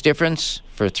price difference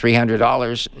for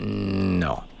 $300,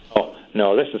 no. Oh,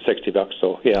 no, this is $60,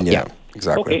 so Yeah,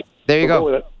 exactly. Okay. There you We'll go.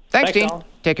 go with it. Thanks, Dean. Al.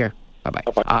 Take care. Bye-bye.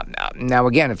 Bye-bye. Now,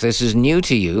 again, if this is new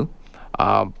to you,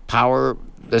 the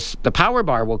power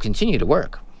bar will continue to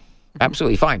work.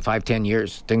 Absolutely fine, 5-10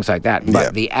 years, things like that.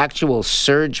 But the actual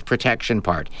surge protection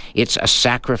part, it's a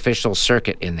sacrificial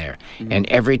circuit in there. And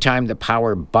every time the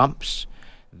power bumps,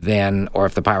 or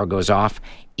if the power goes off,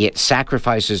 it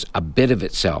sacrifices a bit of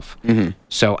itself.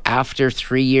 So after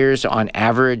 3 years on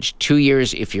average, 2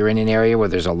 years if you're in an area where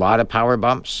there's a lot of power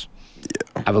bumps.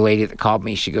 I have a lady that called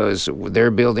me. She goes,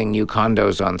 they're building new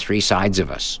condos on 3 sides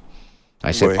of us. I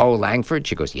said, oh, Langford?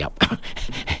 She goes, yep.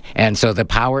 And so the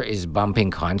power is bumping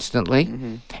constantly.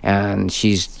 And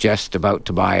she's just about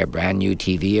to buy a brand new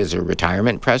TV as a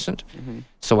retirement present.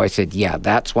 So I said, yeah,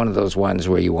 that's one of those ones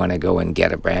where you want to go and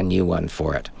get a brand new one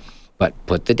for it. But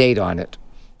put the date on it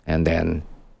and then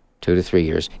 2 to 3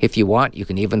 years. If you want, you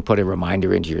can even put a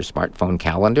reminder into your smartphone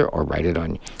calendar or write it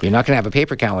on. You're not going to have a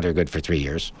paper calendar good for 3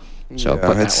 years. So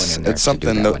put that one in there. It's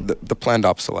something, the planned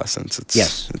obsolescence.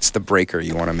 It's the breaker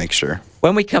you want to make sure.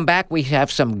 When we come back, we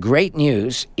have some great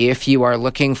news. If you are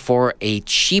looking for a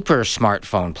cheaper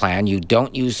smartphone plan, you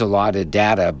don't use a lot of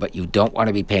data, but you don't want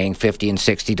to be paying $50 and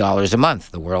 $60 a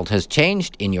month. The world has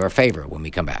changed in your favor when we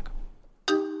come back.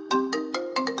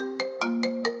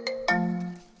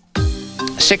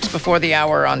 6 before the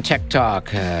hour on Tech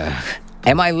Talk.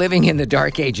 Am I living in the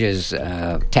dark ages?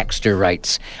 Texter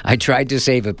writes, I tried to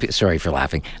save a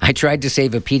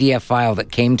PDF file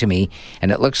that came to me,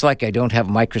 and it looks like I don't have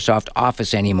Microsoft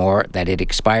Office anymore, that it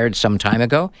expired some time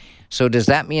ago. So does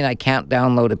that mean I can't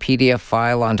download a PDF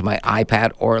file onto my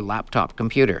iPad or laptop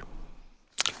computer?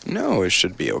 No, it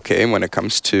should be okay. When it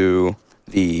comes to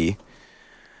the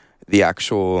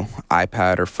actual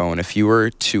iPad or phone, if you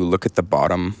were to look at the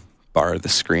bottom bar of the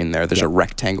screen there's a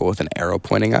rectangle with an arrow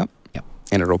pointing up.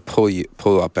 And it'll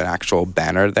pull up an actual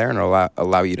banner there, and it'll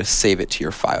allow you to save it to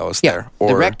your files there. Or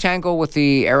the rectangle with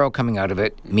the arrow coming out of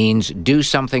it means do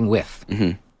something with.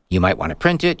 Mm-hmm. You might want to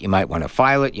print it, you might want to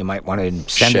file it, you might want to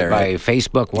send it by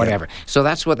Facebook, whatever. Yeah. So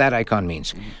that's what that icon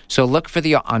means. Mm-hmm. So look for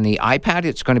on the iPad,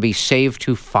 it's going to be save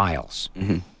to files.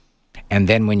 Mm-hmm. And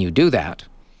then when you do that,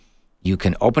 you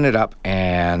can open it up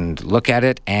and look at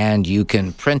it, and you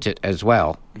can print it as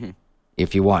well. Mm-hmm.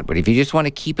 If you want. But if you just want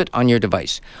to keep it on your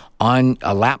device, on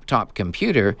a laptop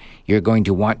computer, you're going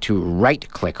to want to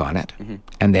right-click on it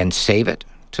and then save it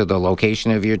to the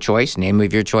location of your choice, name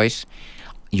of your choice.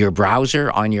 Your browser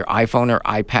on your iPhone or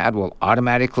iPad will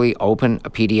automatically open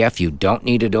a PDF. You don't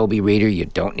need Adobe Reader. You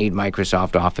don't need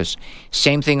Microsoft Office.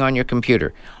 Same thing on your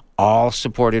computer. All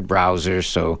supported browsers,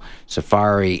 so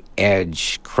Safari,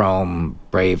 Edge, Chrome,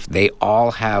 Brave, they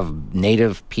all have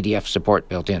native PDF support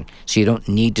built in. So you don't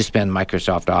need to spend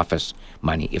Microsoft Office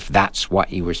money if that's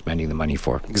what you were spending the money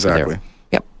for. Exactly.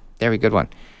 Yep, very good one.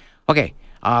 Okay,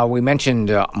 we mentioned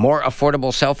more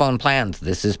affordable cell phone plans.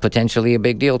 This is potentially a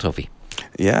big deal, Tofi.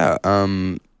 Yeah,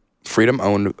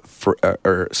 Videotron-owned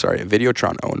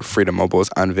Freedom Mobile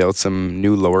has unveiled some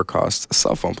new lower-cost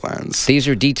cell phone plans. These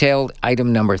are detailed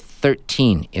item number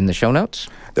 13 in the show notes.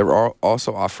 They're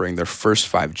also offering their first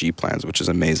 5G plans, which is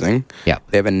amazing. Yeah.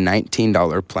 They have a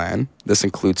 $19 plan. This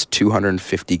includes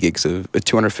 250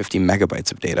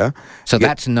 megabytes of data. So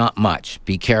that's not much.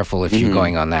 Be careful if you're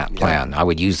going on that plan. I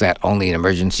would use that only in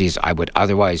emergencies. I would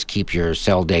otherwise keep your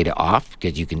cell data off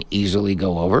because you can easily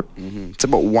go over. Mm-hmm. It's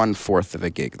about 1/4 of a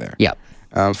gig there. Yeah.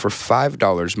 For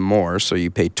 $5 more, so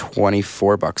you pay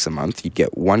 $24 a month, you'd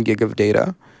get 1 gig of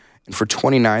data. And for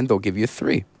 $29, they'll give you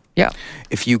 3. Yeah.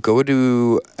 If you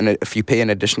pay an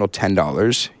additional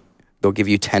 $10, they'll give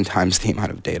you 10 times the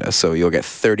amount of data. So you'll get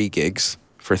 30 gigs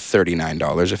for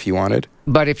 $39 if you wanted.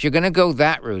 But if you're going to go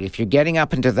that route, if you're getting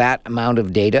up into that amount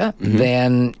of data,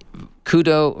 then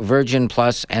Kudo, Virgin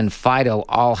Plus, and Fido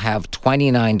all have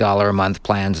 $29 a month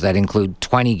plans that include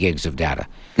 20 gigs of data.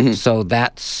 Mm-hmm. So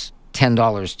that's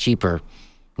 $10 cheaper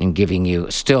and giving you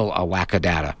still a whack of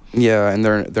data. Yeah, and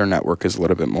their network is a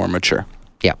little bit more mature.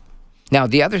 Yeah. Now,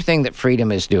 the other thing that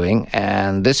Freedom is doing,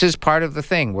 and this is part of the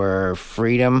thing where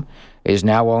Freedom is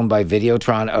now owned by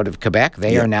Videotron out of Quebec.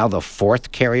 They are now the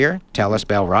 4th carrier, TELUS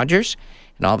Bell Rogers.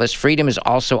 And all this Freedom is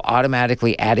also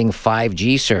automatically adding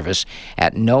 5G service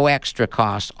at no extra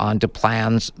cost onto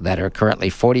plans that are currently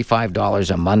 $45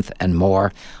 a month and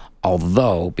more.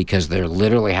 Although, because they're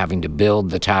literally having to build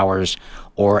the towers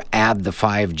or add the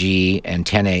 5G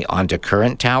antennae onto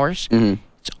current towers,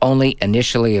 it's only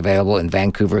initially available in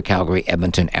Vancouver, Calgary,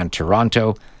 Edmonton, and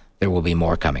Toronto. There will be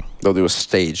more coming. They'll do a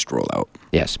staged rollout.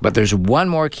 Yes, but there's one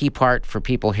more key part for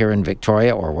people here in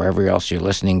Victoria or wherever else you're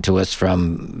listening to us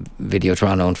from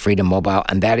Videotron-owned Freedom Mobile,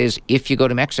 and that is if you go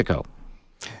to Mexico.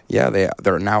 Yeah,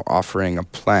 they're now offering a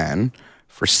plan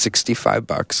for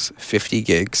 $65, 50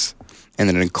 gigs, and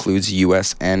then it includes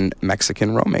U.S. and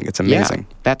Mexican roaming. It's amazing.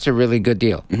 Yeah, that's a really good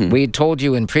deal. Mm-hmm. We had told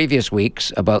you in previous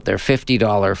weeks about their $50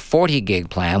 40-gig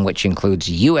plan, which includes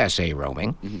USA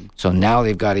roaming. Mm-hmm. So now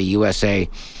they've got a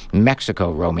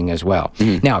USA-Mexico roaming as well.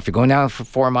 Mm-hmm. Now, if you're going down for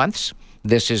 4 months,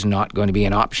 this is not going to be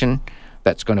an option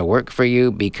that's going to work for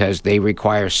you because they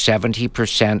require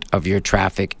 70% of your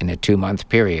traffic in a 2-month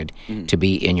period to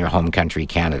be in your home country,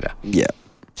 Canada. Yeah.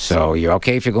 So you're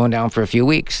okay if you're going down for a few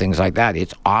weeks, things like that.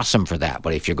 It's awesome for that.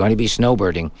 But if you're going to be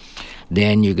snowbirding,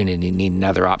 then you're going to need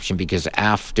another option because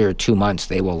after 2 months,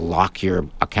 they will lock your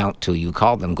account till you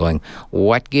call them going,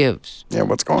 what gives? Yeah,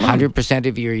 what's going on? 100%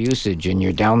 of your usage, and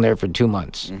you're down there for 2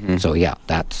 months. Mm-hmm. So, yeah,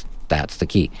 that's the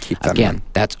key. Keep that Again,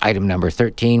 that's item number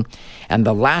 13. And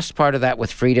the last part of that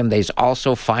with Freedom, they've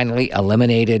also finally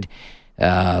eliminated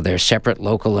There's separate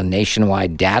local and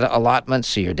nationwide data allotments,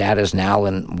 so your data is now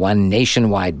in one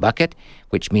nationwide bucket,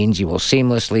 which means you will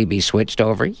seamlessly be switched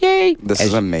over. Yay! This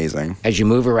is amazing. As you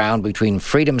move around between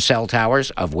Freedom cell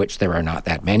towers, of which there are not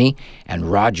that many,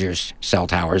 and Rogers cell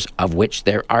towers, of which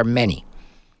there are many.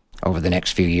 Over the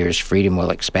next few years, Freedom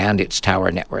will expand its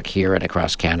tower network here and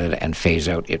across Canada and phase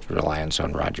out its reliance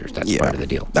on Rogers. That's part of the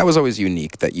deal. That was always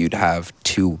unique, that you'd have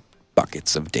two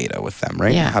buckets of data with them,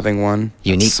 right? Yeah. Having one.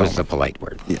 Unique was the polite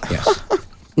word. Yeah. Yes.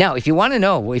 Now, if you want to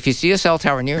know, if you see a cell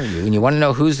tower near you and you want to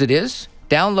know whose it is,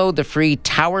 download the free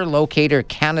Tower Locator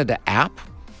Canada app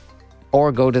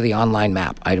or go to the online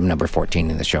map, item number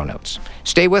 14 in the show notes.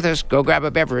 Stay with us. Go grab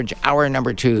a beverage. Hour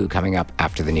number 2 coming up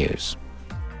after the news.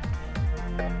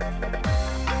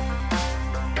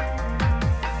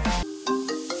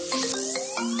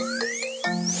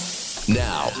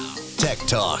 Now, Tech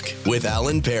Talk with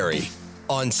Alan Perry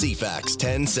on CFAX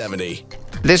 1070.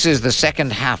 This is the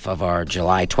second half of our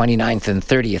July 29th and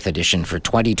 30th edition for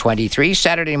 2023.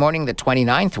 Saturday morning, the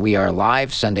 29th, we are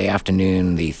live. Sunday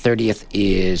afternoon, the 30th,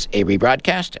 is a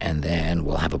rebroadcast, and then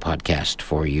we'll have a podcast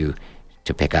for you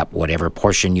to pick up whatever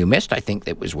portion you missed. I think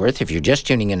that was worth. If you're just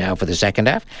tuning in now for the second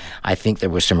half, I think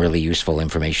there was some really useful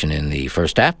information in the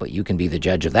first half, but you can be the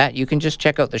judge of that. You can just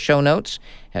check out the show notes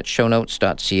at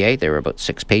shownotes.ca. There are about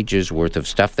 6 pages worth of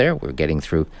stuff there. We're getting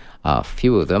through a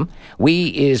few of them. We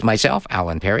is myself,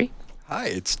 Alan Perry. Hi,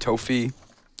 it's Tofi,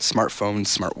 smartphone,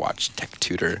 smartwatch, tech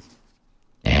tutor.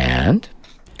 And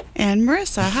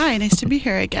Marissa. Hi, nice to be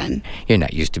here again. You're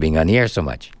not used to being on the air so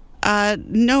much.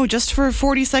 No, just for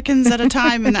 40 seconds at a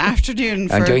time in the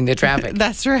afternoon. I'm doing the traffic.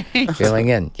 That's right. Filling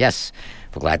in, yes.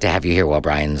 We're glad to have you here while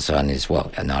Brian's on his,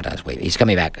 not on his way. He's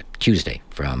coming back Tuesday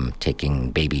from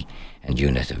taking baby and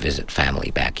Una to visit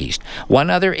family back east. One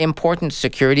other important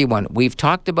security one. We've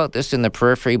talked about this in the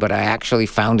periphery, but I actually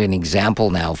found an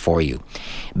example now for you.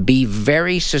 Be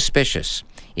very suspicious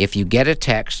if you get a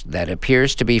text that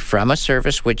appears to be from a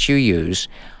service which you use,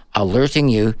 alerting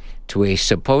you to a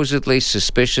supposedly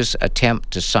suspicious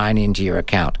attempt to sign into your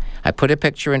account. I put a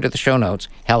picture into the show notes.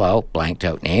 Hello, blanked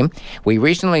out name. We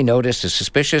recently noticed a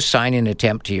suspicious sign-in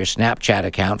attempt to your Snapchat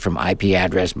account from IP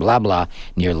address blah blah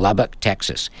near Lubbock,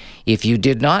 Texas. If you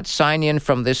did not sign in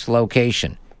from this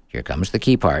location, here comes the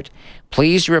key part,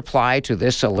 please reply to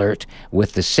this alert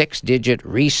with the 6-digit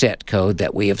reset code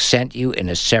that we have sent you in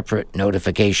a separate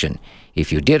notification.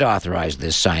 If you did authorize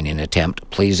this sign-in attempt,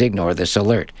 please ignore this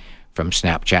alert. From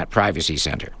Snapchat Privacy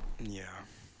Center. Yeah.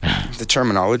 The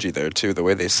terminology there, too, the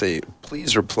way they say,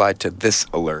 please reply to this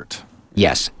alert.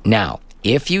 Yes. Now,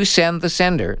 if you send the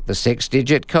sender the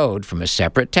 6-digit code from a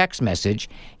separate text message,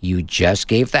 you just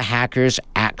gave the hackers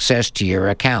access to your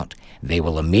account. They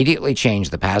will immediately change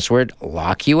the password,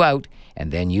 lock you out,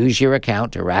 and then use your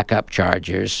account to rack up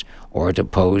charges or to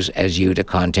pose as you to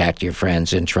contact your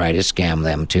friends and try to scam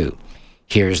them, too.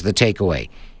 Here's the takeaway.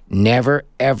 Never,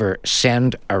 ever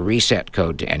send a reset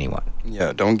code to anyone.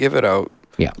 Yeah, don't give it out.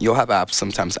 Yeah. You'll have apps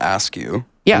sometimes ask you.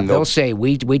 Yeah, they'll say,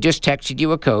 we just texted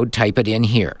you a code, type it in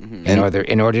here in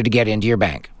order to get into your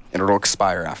bank. And it'll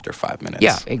expire after 5 minutes.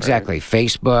 Yeah, exactly. Right?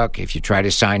 Facebook, if you try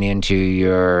to sign into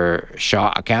your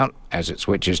Shaw account, as it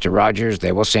switches to Rogers,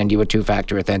 they will send you a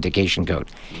 2-factor authentication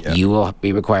code. Yeah. You will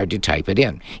be required to type it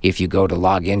in. If you go to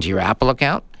log into your Apple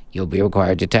account, you'll be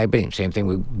required to type it in. Same thing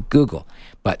with Google.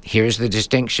 But here's the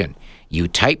distinction. You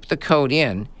type the code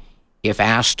in if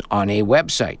asked on a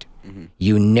website. Mm-hmm.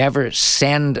 You never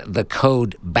send the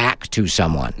code back to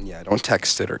someone. Yeah, don't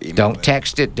text it or email it. Don't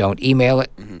text it. Don't email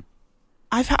it. Mm-hmm.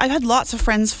 I've had lots of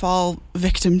friends fall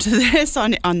victim to this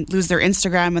on lose their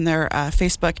Instagram and their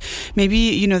Facebook. Maybe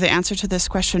you know the answer to this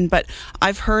question, but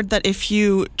I've heard that if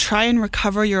you try and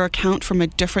recover your account from a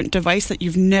different device that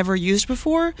you've never used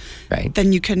before, right,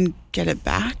 then you can get it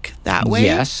back that way.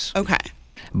 Yes. Okay.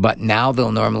 But now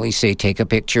they'll normally say take a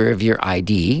picture of your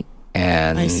ID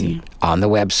and on the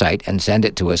website and send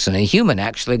it to us, and a human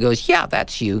actually goes, yeah,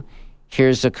 that's you.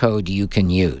 Here's a code you can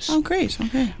use. Oh, great.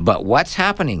 Okay. But what's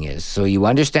happening is, so you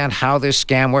understand how this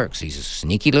scam works, these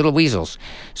sneaky little weasels.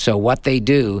 So what they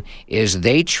do is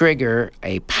they trigger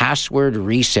a password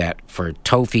reset for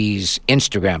Tofi's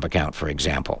Instagram account, for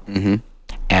example. Mm-hmm.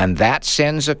 And that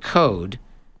sends a code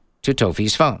to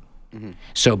Tofi's phone. Mm-hmm.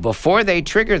 So before they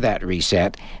trigger that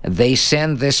reset, they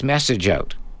send this message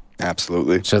out.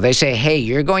 Absolutely. So they say, hey,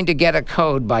 you're going to get a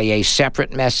code by a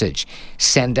separate message.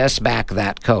 Send us back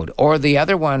that code. Or the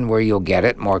other one where you'll get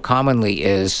it more commonly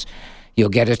is you'll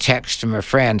get a text from a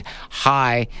friend.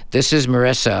 Hi, this is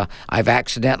Marissa. I've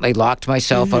accidentally locked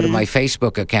myself out of my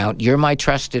Facebook account. You're my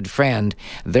trusted friend.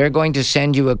 They're going to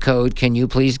send you a code. Can you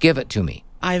please give it to me?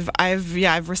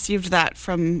 I've received that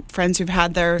from friends who've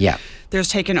had theirs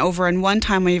taken over. And one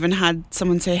time I even had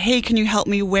someone say, "Hey, can you help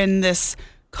me win this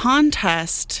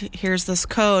contest? Here's this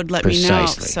code. Let me know."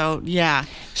 So, yeah.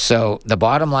 So the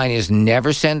bottom line is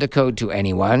never send a code to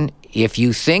anyone. If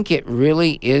you think it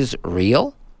really is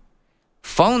real,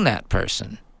 phone that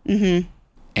person. Mm-hmm.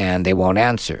 And they won't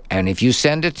answer. And if you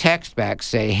send a text back,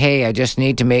 say, "Hey, I just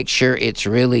need to make sure it's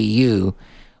really you.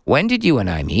 When did you and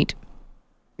I meet?"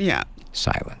 Yeah.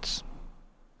 Silence.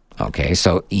 Okay,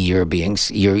 so you're being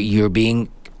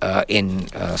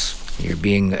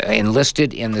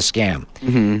enlisted in the scam.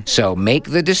 Mm-hmm. So make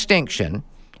the distinction.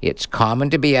 It's common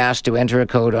to be asked to enter a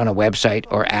code on a website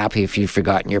or app if you've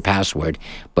forgotten your password,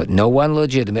 but no one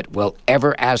legitimate will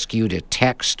ever ask you to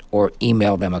text or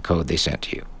email them a code they sent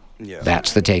to you. Yeah.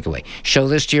 That's the takeaway. Show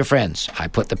this to your friends. I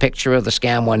put the picture of the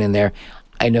scam one in there.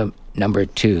 Item number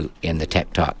 2 in the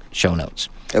Tech Talk show notes.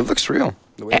 It looks real.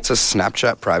 The way it says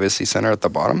Snapchat Privacy Center at the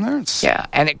bottom there. Yeah,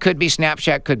 and it could be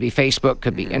Snapchat, could be Facebook,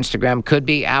 could be Instagram, could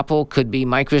be Apple, could be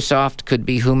Microsoft, could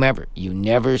be whomever. You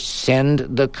never send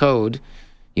the code.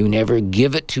 You never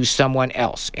give it to someone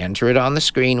else. Enter it on the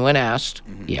screen when asked.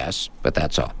 Yes, but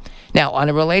that's all. Now, on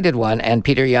a related one, and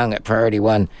Peter Young at Priority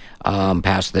One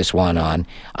passed this one on,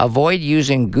 avoid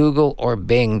using Google or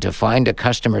Bing to find a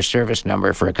customer service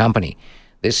number for a company.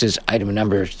 This is item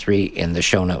number 3 in the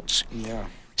show notes. Yeah.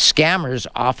 Scammers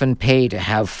often pay to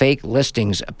have fake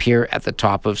listings appear at the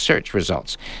top of search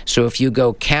results. So if you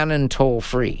go Canon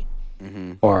toll-free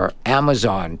or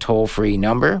Amazon toll-free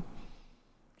number,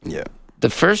 the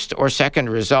first or second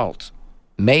result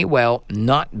may well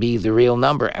not be the real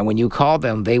number. And when you call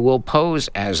them, they will pose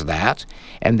as that,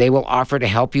 and they will offer to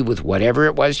help you with whatever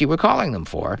it was you were calling them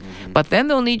for. But then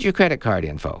they'll need your credit card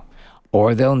info,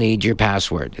 or they'll need your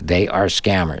password. They are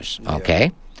scammers,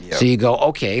 okay? Yep. So you go,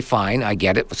 okay, fine, I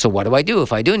get it. So what do I do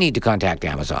if I do need to contact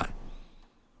Amazon?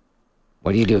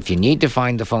 What do you do if you need to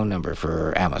find the phone number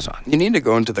for Amazon? You need to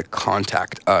go into the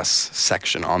Contact Us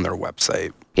section on their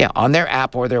website. Yeah, on their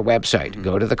app or their website.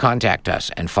 Go to the Contact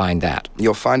Us and find that.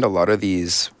 You'll find a lot of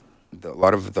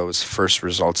those first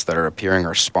results that are appearing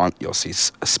are you'll see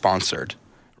sponsored,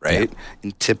 right? Yeah.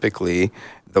 And typically,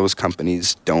 those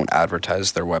companies don't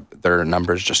advertise their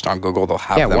numbers just on Google. They'll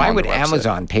have them on why the would website.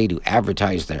 Amazon pay to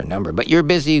advertise their number? But you're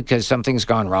busy because something's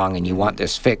gone wrong and you want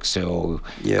this fixed, so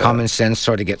common sense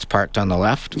sort of gets parked on the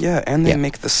left. Yeah, and they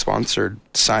make the sponsored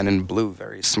sign in blue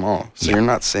very small, so you're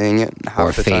not seeing it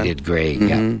half the time. Or faded gray,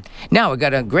 yeah. Now, we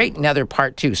got another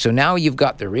part, too. So now you've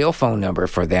got the real phone number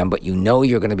for them, but you know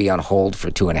you're going to be on hold for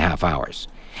 2.5 hours.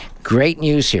 Great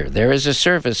news here. There is a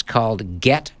service called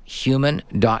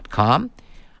gethuman.com.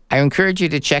 I encourage you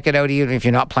to check it out even if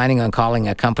you're not planning on calling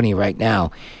a company right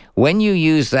now. When you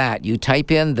use that, you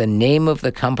type in the name of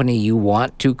the company you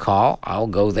want to call. I'll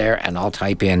go there and I'll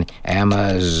type in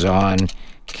Amazon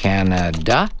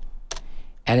Canada.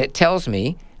 And it tells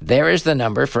me there is the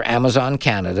number for Amazon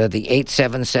Canada, the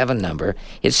 877 number.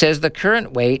 It says the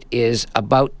current wait is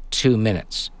about 2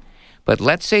 minutes. But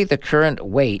let's say the current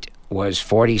wait was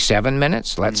 47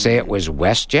 minutes. Let's say it was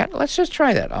WestJet. Let's just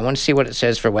try that. I want to see what it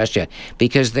says for WestJet,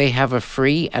 because they have a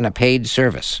free and a paid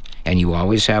service, and you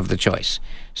always have the choice.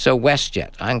 So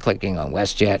WestJet, I'm clicking on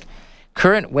WestJet.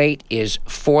 Current wait is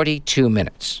 42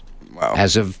 minutes. Wow.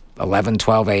 As of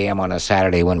 11:12 a.m. on a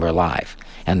Saturday when we're live.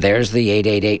 And there's the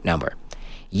 888 number.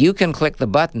 You can click the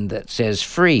button that says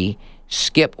free,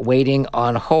 skip waiting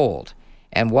on hold.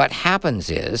 And what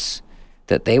happens is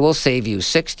that they will save you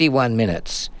 61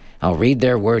 minutes. I'll read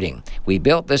their wording. We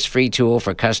built this free tool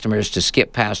for customers to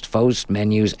skip past post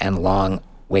menus and long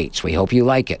waits. We hope you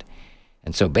like it.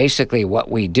 And so basically what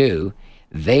we do,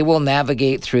 they will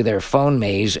navigate through their phone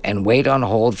maze and wait on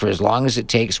hold for as long as it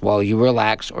takes while you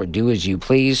relax or do as you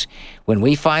please. When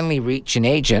we finally reach an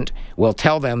agent, we'll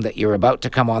tell them that you're about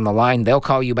to come on the line. They'll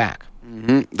call you back.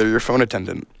 They're your phone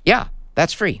attendant. Yeah,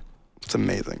 that's free. It's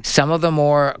amazing. Some of the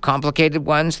more complicated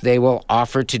ones, they will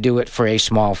offer to do it for a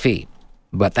small fee.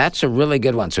 But that's a really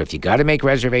good one. So if you got to make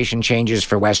reservation changes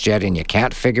for WestJet and you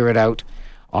can't figure it out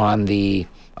on the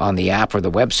app or the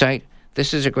website,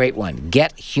 this is a great one.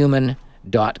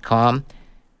 Gethuman.com.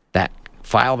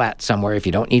 File that somewhere. If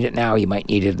you don't need it now, you might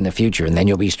need it in the future, and then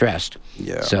you'll be stressed.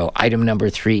 Yeah. So item number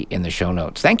 3 in the show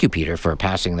notes. Thank you, Peter, for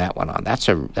passing that one on. That's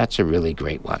a really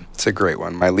great one. It's a great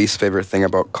one. My least favorite thing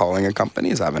about calling a company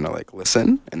is having to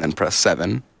listen and then press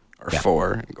 7 or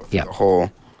 4 and go through the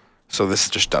whole. So this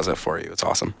just does it for you. It's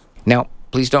awesome. Now,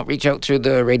 please don't reach out through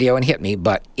the radio and hit me,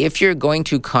 but if you're going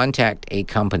to contact a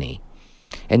company,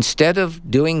 instead of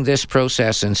doing this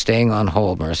process and staying on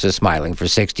hold, Marissa's smiling, for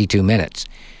 62 minutes,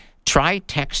 try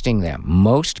texting them.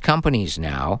 Most companies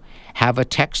now have a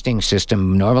texting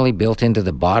system normally built into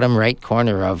the bottom right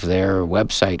corner of their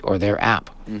website or their app.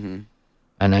 Mm-hmm.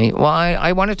 And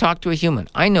I want to talk to a human.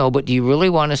 I know, but do you really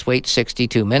want to wait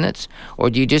 62 minutes? Or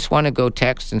do you just want to go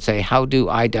text and say, how do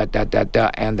I, ...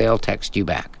 and they'll text you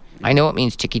back? I know it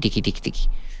means ticky, ticky, ticky, ticky.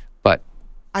 But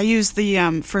I use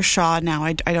the, for Shaw now,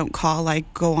 I don't call,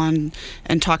 like, go on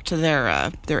and talk to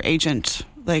their agent.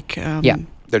 Like,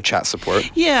 their chat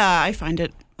support. Yeah, I find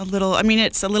it a little, I mean,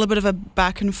 it's a little bit of a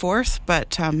back and forth,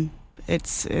 but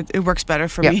it works better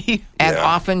for me. And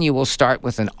often you will start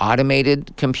with an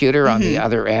automated computer on the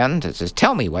other end that says,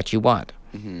 tell me what you want.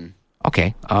 Mm-hmm.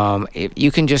 Okay, if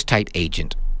you can just type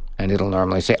agent, and it'll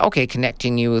normally say, okay,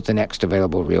 connecting you with the next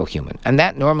available real human. And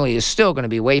that normally is still going to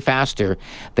be way faster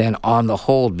than on the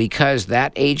hold, because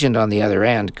that agent on the other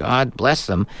end, God bless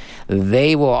them,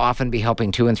 they will often be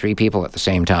helping 2 and 3 people at the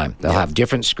same time. They'll have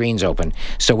different screens open.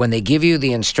 So when they give you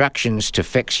the instructions to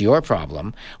fix your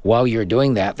problem, while you're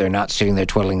doing that, they're not sitting there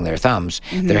twiddling their thumbs.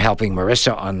 They're helping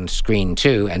Marissa on screen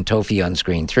 2 and Tofi on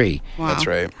screen 3. Wow. That's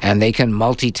right. And they can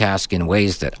multitask in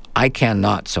ways that I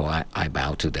cannot, so I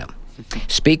bow to them.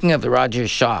 Speaking of the Rogers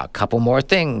Shaw, a couple more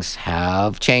things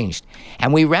have changed.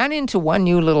 And we ran into one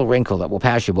new little wrinkle that we'll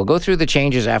pass you. We'll go through the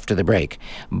changes after the break,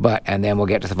 and then we'll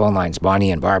get to the phone lines,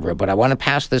 Bonnie and Barbara. But I want to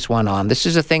pass this one on. This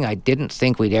is a thing I didn't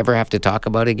think we'd ever have to talk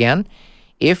about again.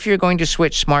 If you're going to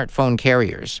switch smartphone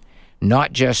carriers,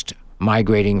 not just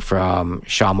migrating from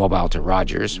Shaw Mobile to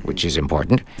Rogers, which is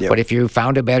important, but if you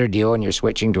found a better deal and you're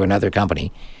switching to another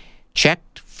company, check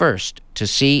first to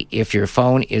see if your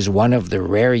phone is one of the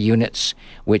rare units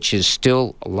which is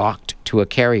still locked to a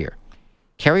carrier.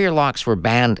 Carrier locks were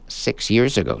banned 6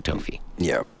 years ago, Tofi.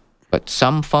 Yeah. But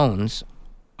some phones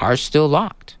are still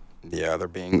locked. Yeah,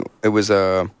 it was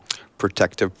a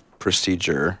protective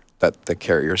procedure that the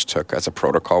carriers took as a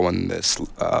protocol when this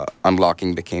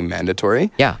unlocking became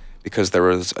mandatory. Yeah. Because there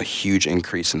was a huge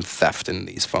increase in theft in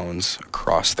these phones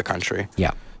across the country.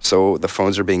 Yeah. So the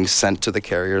phones are being sent to the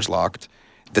carriers locked.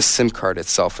 The SIM card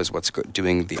itself is what's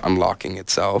doing the unlocking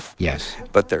itself. Yes.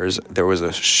 But there was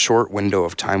a short window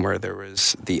of time where there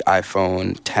was the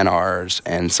iPhone XRs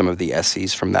and some of the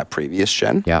SEs from that previous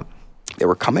gen. Yeah. They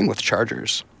were coming with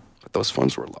chargers, but those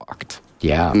phones were locked.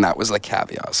 Yeah. And that was the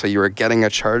caveat. So you were getting a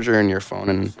charger in your phone,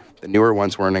 and the newer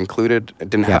ones weren't included.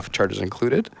 It didn't have chargers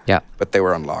included. Yeah. But they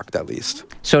were unlocked at least.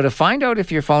 So to find out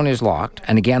if your phone is locked,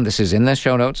 and again, this is in the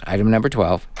show notes, item number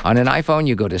 12, on an iPhone,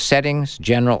 you go to Settings,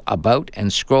 General, About,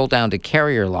 and scroll down to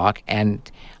Carrier Lock,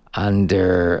 and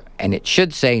it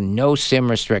should say No SIM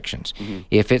Restrictions.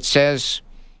 If it says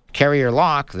Carrier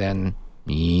Lock, then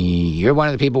you're one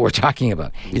of the people we're talking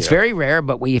about. It's very rare,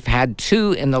 but we've had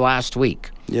 2 in the last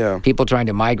week. Yeah. People trying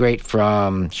to migrate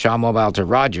from Shaw Mobile to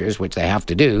Rogers, which they have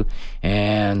to do,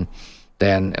 and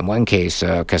then in one case,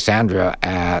 Cassandra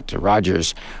at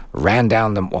Rogers went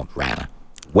down the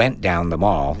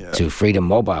mall to Freedom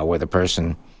Mobile, where the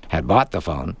person had bought the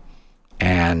phone,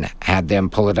 and had them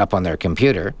pull it up on their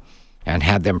computer and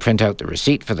had them print out the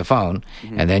receipt for the phone,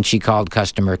 and then she called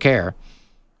customer care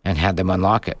and had them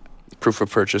unlock it. Proof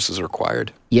of purchase is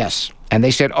required. Yes. And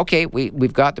they said, okay,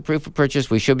 we've got the proof of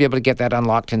purchase. We should be able to get that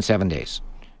unlocked in 7 days.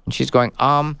 And she's going,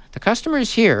 the customer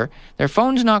is here. Their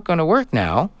phone's not going to work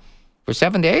now for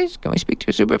 7 days. Can we speak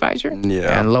to a supervisor?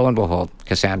 Yeah. And lo and behold,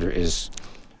 Cassandra is...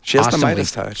 She has awesomely, the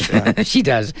Midas touch. Yeah. She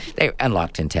does. They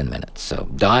unlocked in 10 minutes. So,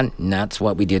 Don, that's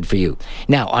what we did for you.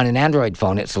 Now, on an Android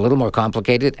phone, it's a little more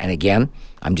complicated. And again,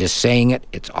 I'm just saying it.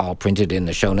 It's all printed in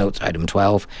the show notes, item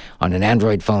 12. On an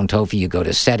Android phone, Tofi, you go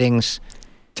to Settings.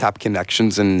 Tap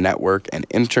connections and network and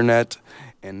internet.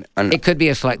 And it could be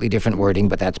a slightly different wording,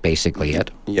 but that's basically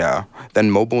it. Yeah. Then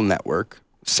mobile network,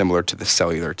 similar to the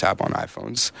cellular tab on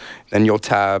iPhones. Then you'll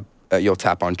tap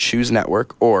on choose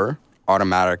network or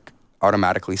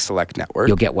automatically select network.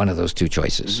 You'll get one of those 2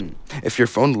 choices. If your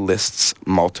phone lists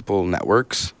multiple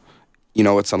networks, you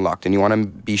know it's unlocked. And you want to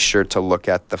be sure to look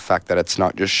at the fact that it's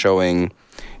not just showing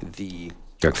the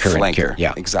your current flanker.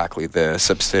 Yeah. Exactly, the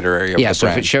subsidiary of the brand. So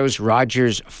if it shows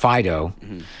Rogers Fido,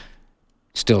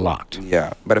 still locked.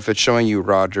 Yeah, but if it's showing you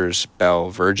Rogers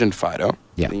Bell Virgin Fido,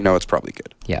 you know it's probably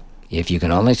good. Yeah. If you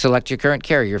can only select your current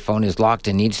carrier, your phone is locked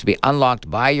and needs to be unlocked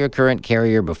by your current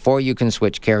carrier before you can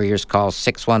switch carriers. Call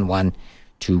 611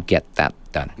 to get that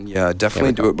done. Yeah,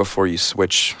 definitely do it before you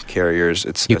switch carriers.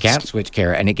 You can't switch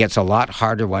carrier, and it gets a lot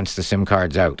harder once the SIM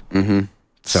card's out. Mm-hmm.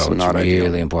 So it's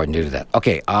really important to do that.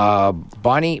 Okay,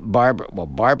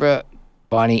 Barbara,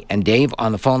 Bonnie, and Dave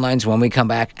on the phone lines when we come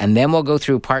back, and then we'll go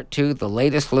through part 2, the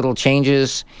latest little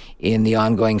changes in the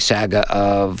ongoing saga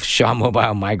of Shaw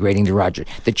Mobile migrating to Rogers.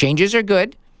 The changes are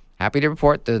good. Happy to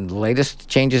report the latest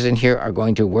changes in here are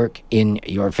going to work in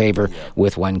your favor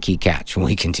with one key catch when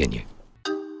we continue.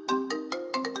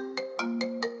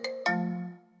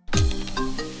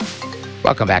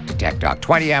 Welcome back to Tech Talk,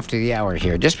 20 after the hour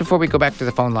here. Just before we go back to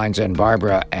the phone lines and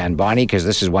Barbara and Bonnie, because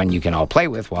this is one you can all play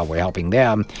with while we're helping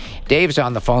them, Dave's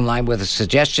on the phone line with a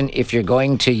suggestion if you're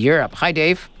going to Europe. Hi,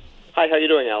 Dave. Hi, how you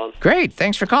doing, Alan? Great,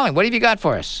 thanks for calling. What have you got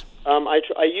for us? I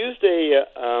used a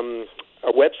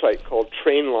website called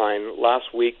Trainline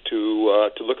last week to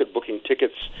look at booking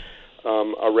tickets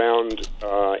around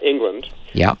England.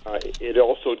 Yeah. It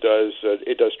also does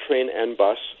train and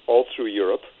bus all through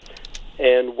Europe.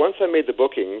 And once I made the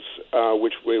bookings,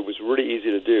 which was really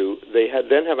easy to do, they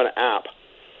then have an app,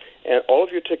 and all of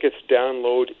your tickets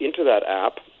download into that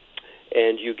app,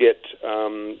 and you get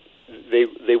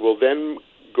they will then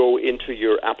go into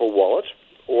your Apple Wallet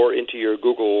or into your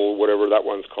Google, whatever that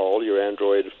one's called, your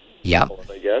Android wallet,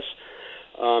 I guess.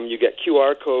 You get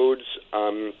QR codes.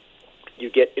 You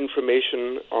get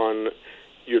information on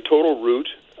your total route.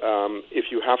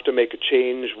 If you have to make a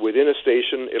change within a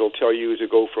station, it'll tell you to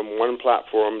go from one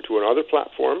platform to another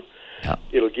platform. Yep.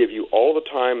 It'll give you all the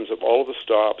times of all the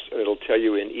stops, and it'll tell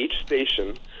you in each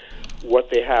station what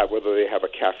they have, whether they have a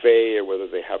cafe or whether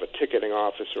they have a ticketing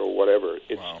office or whatever.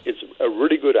 It's a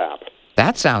really good app.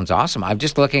 That sounds awesome. I'm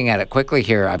just looking at it quickly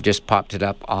here. I've just popped it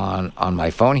up on my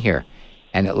phone here,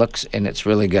 and it's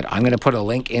really good. I'm going to put a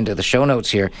link into the show notes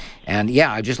here. And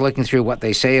yeah, I'm just looking through what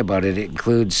they say about it. It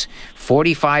includes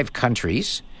 45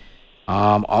 countries.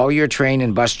 All your train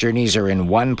and bus journeys are in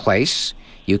one place.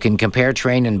 You can compare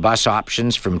train and bus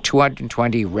options from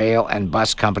 220 rail and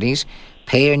bus companies.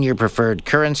 Pay in your preferred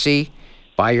currency.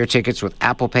 Buy your tickets with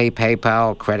Apple Pay,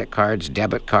 PayPal, credit cards,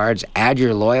 debit cards. Add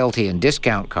your loyalty and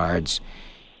discount cards.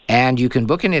 And you can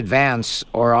book in advance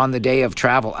or on the day of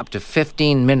travel up to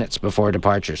 15 minutes before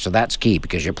departure. So that's key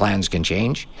because your plans can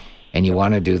change and you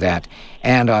want to do that.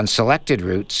 And on selected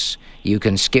routes, you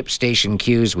can skip station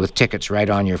queues with tickets right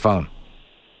on your phone.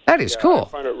 That is cool.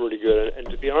 I find it really good. And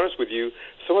to be honest with you,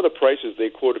 some of the prices they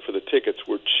quoted for the tickets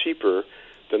were cheaper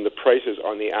than the prices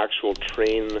on the actual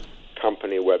train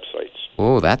company websites.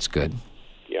 Oh, that's good.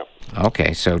 Yeah.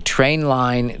 Okay, so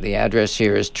Trainline, the address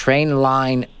here is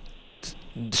Trainline.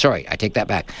 Sorry, I take that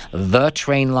back.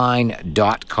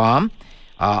 thetrainline.com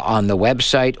on the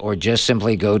website, or just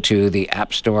simply go to the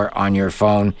App Store on your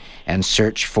phone and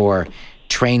search for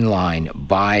Trainline.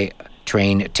 Buy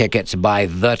train tickets by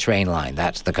The Trainline.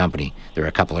 That's the company. There are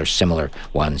a couple of similar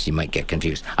ones. You might get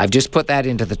confused. I've just put that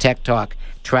into the Tech Talk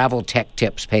Travel Tech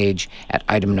Tips page at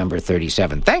item number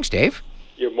 37. Thanks, Dave.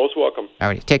 You're most welcome. All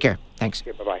right, take care. Thanks.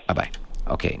 Okay, bye-bye. Bye-bye.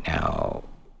 Okay, now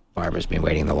Barbara's been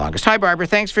waiting the longest. Hi, Barbara.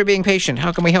 Thanks for being patient.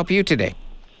 How can we help you today?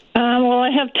 Well, I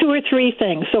have 2 or 3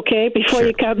 things, okay, before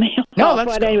you cut me off. No,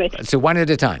 let's but go. Anyway. So one at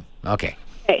a time. Okay.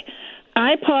 Okay.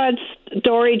 iPod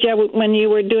storage, when you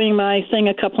were doing my thing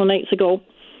a couple of nights ago,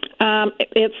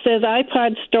 it says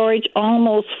iPod storage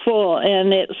almost full,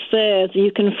 and it says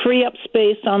you can free up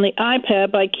space on the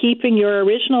iPad by keeping your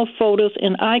original photos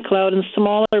in iCloud and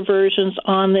smaller versions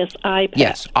on this iPad.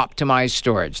 Yes, optimized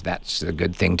storage. That's a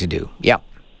good thing to do. Yep.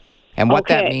 And what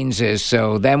that means is,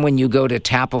 so then when you go to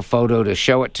tap a photo to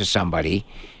show it to somebody,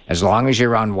 as long as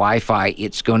you're on Wi-Fi,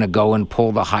 it's going to go and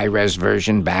pull the high-res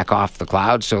version back off the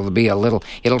cloud. So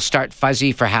it'll start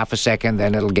fuzzy for half a second,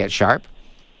 then it'll get sharp.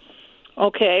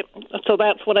 Okay, so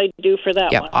that's what I do for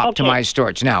that one. Yeah, optimized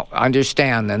storage. Now,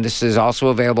 understand, and this is also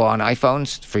available on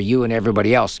iPhones for you and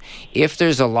everybody else. If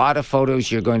there's a lot of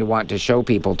photos you're going to want to show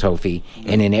people, Tofi,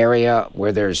 in an area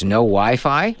where there's no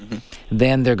Wi-Fi,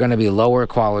 then they're going to be lower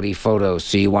quality photos,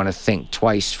 so you want to think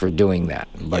twice for doing that.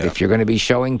 But if you're going to be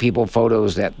showing people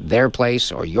photos at their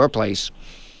place or your place,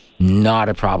 not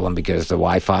a problem, because the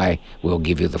Wi-Fi will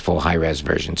give you the full high-res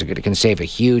version. So it can save a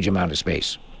huge amount of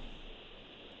space.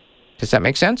 Does that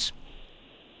make sense?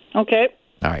 Okay.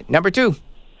 All right. Number 2.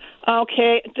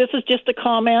 Okay, this is just a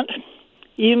comment.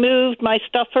 You moved my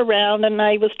stuff around, and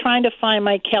I was trying to find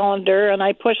my calendar, and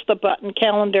I pushed the button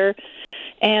calendar,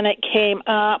 and it came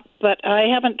up, but I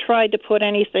haven't tried to put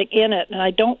anything in it, and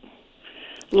I don't.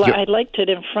 I liked it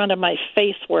in front of my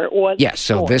face where it was. Yes,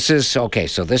 so this is, okay,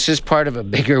 so this is part of a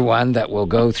bigger one that we'll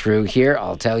go through here.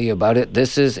 I'll tell you about it.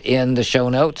 This is in the show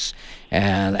notes.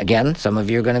 And again, some of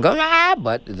you are going to go,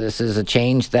 but this is a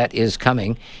change that is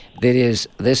coming.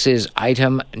 This is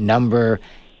item number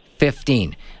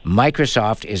 15.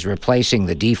 Microsoft is replacing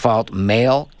the default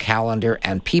Mail, Calendar,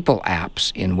 and People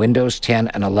apps in Windows 10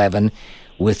 and 11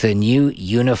 with a new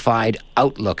unified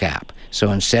Outlook app.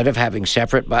 So instead of having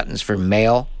separate buttons for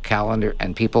Mail, Calendar,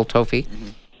 and People, Tofi,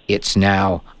 it's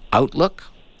now Outlook.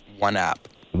 One app.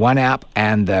 One app,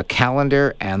 and the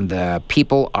calendar and the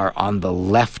people are on the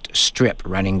left strip,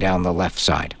 running down the left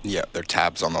side. Yeah, they're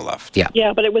tabs on the left. Yeah.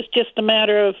 Yeah, but it was just a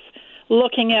matter of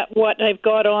looking at what I've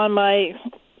got on my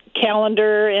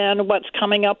calendar and what's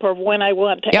coming up, or when I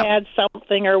want to add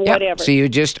something or whatever. So you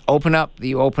just open up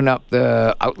the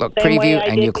Outlook Same way preview I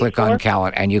and did you click on before?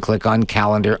 calendar, and you click on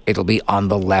calendar. It'll be on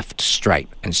the left stripe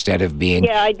instead of being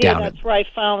Yeah, I did. down. That's where I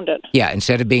found it. Yeah,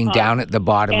 instead of being down at the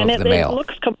bottom And of the it mail.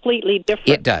 looks completely different.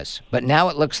 It does. But now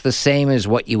it looks the same as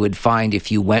what you would find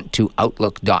if you went to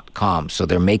Outlook.com. So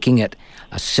they're making it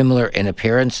similar in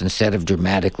appearance instead of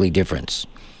dramatically different.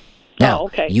 Now,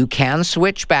 okay. You can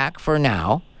switch back for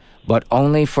now, but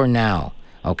only for now.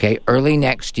 Okay? Early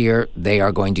next year, they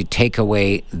are going to take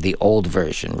away the old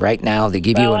version. Right now, they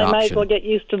give you an I option. might as well get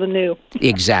used to the new.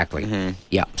 Exactly.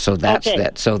 Yeah, so that's Okay.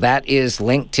 that. So that is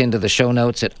linked into the show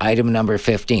notes at item number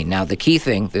 15. Now, the key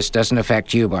thing, this doesn't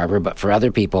affect you, Barbara, but for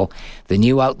other people, the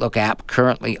new Outlook app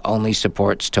currently only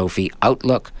supports Tofi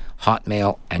Outlook,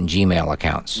 Hotmail, and Gmail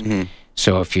accounts.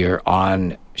 So if you're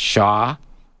on Shaw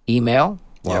email,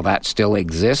 well, that still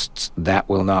exists. That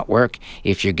will not work.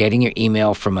 If you're getting your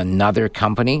email from another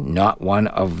company, not one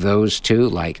of those two,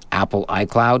 like Apple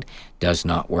iCloud, does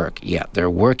not work yet.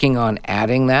 They're working on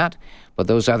adding that, but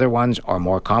those other ones are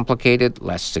more complicated,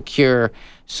 less secure,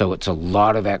 so it's a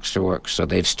lot of extra work. So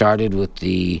they've started with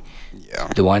the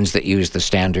ones that use the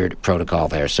standard protocol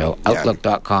there. So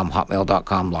Outlook.com,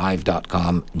 Hotmail.com,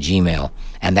 Live.com, Gmail.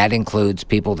 And that includes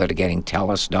people that are getting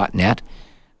TELUS.net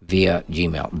via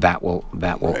Gmail. That will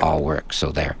all work.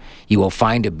 So there. You will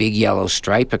find a big yellow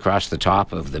stripe across the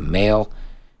top of the mail,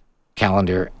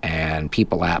 calendar, and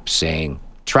people apps saying,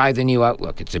 try the new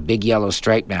Outlook. It's a big yellow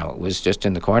stripe now. It was just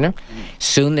in the corner.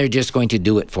 Soon they're just going to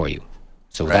do it for you.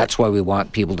 So that's why we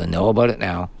want people to know about it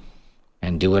now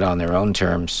and do it on their own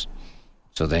terms.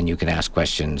 So then you can ask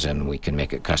questions and we can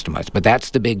make it customized. But that's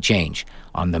the big change.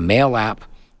 On the mail app,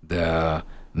 the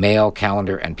mail,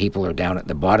 calendar, and people are down at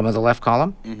the bottom of the left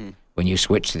column. When you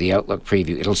switch to the Outlook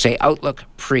preview, it'll say Outlook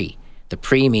Pre. The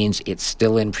pre means it's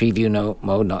still in preview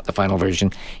mode, not the final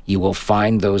version. You will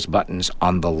find those buttons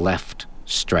on the left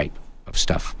stripe of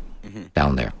stuff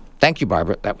down there. Thank you,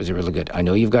 Barbara. That was really good. I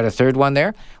know you've got a third one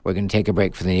there. We're going to take a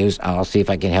break for the news. I'll see if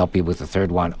I can help you with the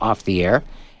third one off the air.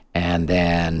 And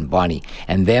then Bonnie.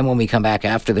 And then when we come back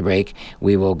after the break,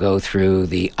 we will go through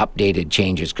the updated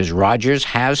changes, because Rogers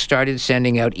has started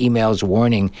sending out emails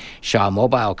warning Shaw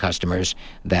Mobile customers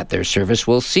that their service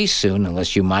will cease soon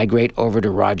unless you migrate over to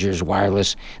Rogers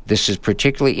Wireless. This is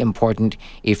particularly important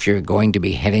if you're going to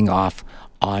be heading off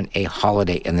on a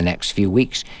holiday in the next few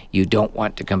weeks. You don't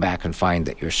want to come back and find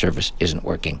that your service isn't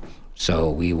working.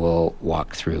 So we will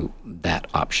walk through that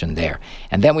option there.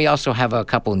 And then we also have a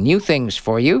couple new things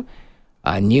for you.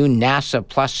 A new NASA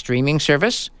Plus streaming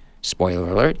service. Spoiler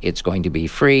alert, it's going to be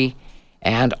free.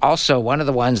 And also one of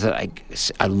the ones that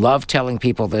I love telling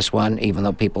people this one, even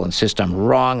though people insist I'm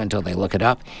wrong until they look it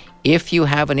up. If you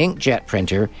have an inkjet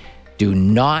printer, do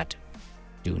not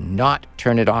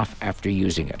turn it off after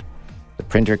using it. The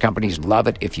printer companies love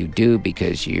it if you do,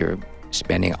 because you're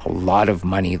spending a lot of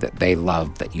money that they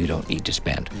love that you don't need to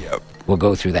spend. Yep. We'll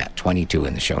go through that 22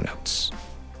 in the show notes.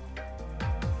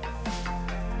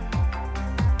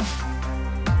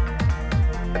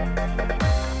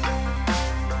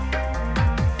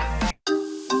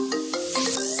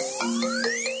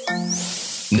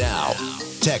 Now,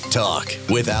 Tech Talk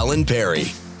with Alan Perry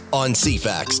on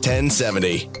CFAX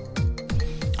 1070.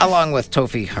 Along with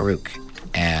Tofi, Harrouk,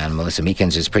 and Melissa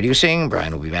Meekins is producing.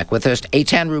 Brian will be back with us.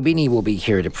 Eitan Rubini will be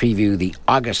here to preview the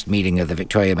August meeting of the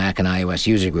Victoria Mac and iOS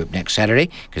user group next Saturday,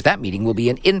 because that meeting will be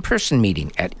an in-person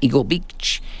meeting at Eagle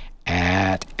Beach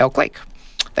at Elk Lake.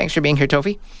 Thanks for being here,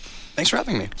 Tofi. Thanks for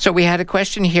having me. So we had a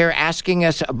question here asking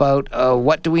us about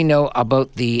what do we know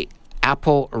about the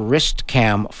Apple wrist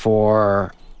cam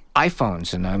for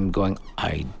iPhones, and I'm going,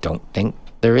 I don't think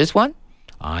there is one.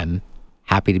 I'm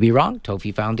happy to be wrong.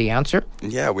 Tofi found the answer.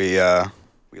 Yeah, we're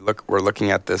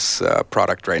looking at this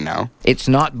product right now. It's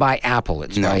not by Apple.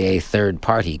 It's by a third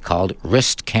party called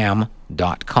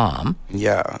wristcam.com.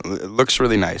 Yeah, it looks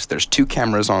really nice. There's two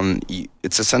cameras on.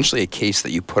 It's essentially a case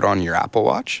that you put on your Apple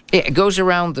Watch. It goes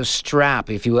around the strap.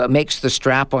 If you it makes the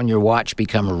strap on your watch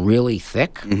become really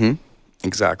thick. Mm-hmm.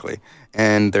 Exactly.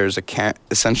 And there's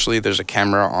essentially there's a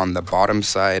camera on the bottom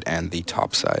side and the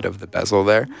top side of the bezel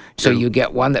there. So you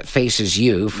get one that faces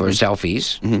you for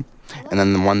selfies. Mm-hmm. And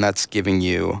then the one that's giving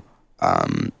you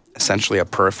essentially a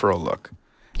peripheral look.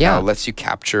 Yeah. It lets you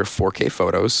capture 4K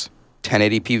photos,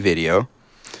 1080p video,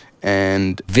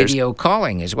 and video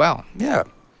calling as well. Yeah.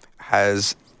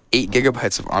 Has 8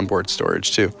 gigabytes of onboard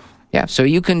storage too. Yeah, so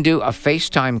you can do a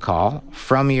FaceTime call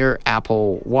from your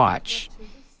Apple Watch.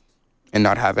 And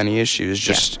not have any issues,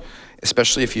 just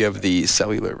especially if you have the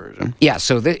cellular version. Yeah,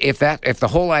 so if the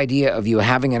whole idea of you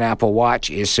having an Apple Watch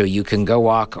is so you can go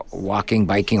walking,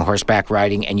 biking, horseback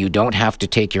riding, and you don't have to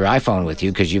take your iPhone with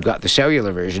you because you've got the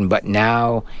cellular version, but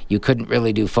now you couldn't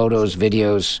really do photos,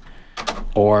 videos,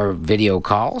 or video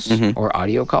calls or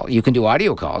audio calls. You can do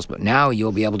audio calls, but now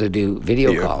you'll be able to do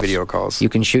video calls. Video calls. You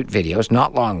can shoot videos,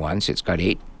 not long ones. It's got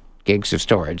 8 gigs of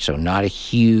storage, so not a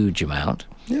huge amount.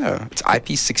 Yeah, it's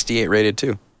IP68 rated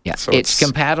too. Yeah, so it's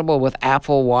compatible with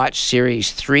Apple Watch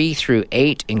Series 3 through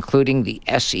 8, including the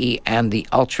SE and the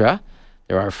Ultra.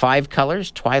 There are 5 colors: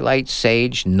 Twilight,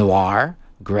 Sage, Noir,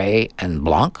 Gray, and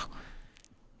Blanc.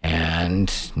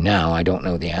 And now I don't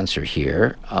know the answer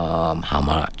here. How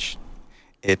much?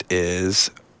 It is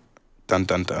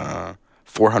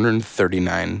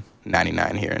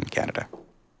 $439.99 here in Canada.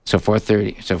 So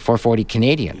 $440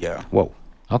 Canadian. Yeah. Whoa.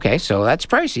 Okay, so that's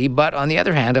pricey. But on the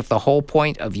other hand, if the whole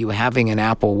point of you having an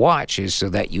Apple Watch is so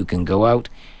that you can go out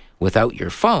without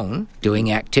your phone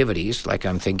doing activities, like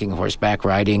I'm thinking horseback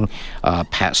riding,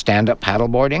 stand-up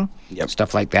paddleboarding,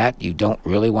 stuff like that, you don't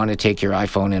really want to take your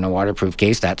iPhone in a waterproof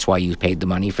case. That's why you paid the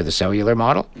money for the cellular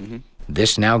model.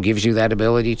 This now gives you that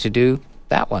ability to do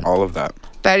that one. All of that.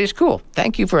 That is cool.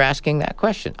 Thank you for asking that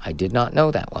question. I did not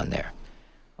know that one there.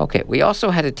 Okay, we also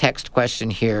had a text question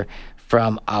here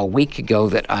from a week ago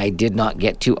that I did not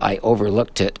get to. I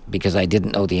overlooked it because I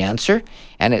didn't know the answer.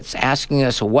 And it's asking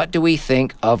us, what do we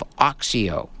think of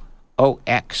Oxio?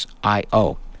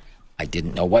 O-X-I-O. I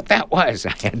didn't know what that was.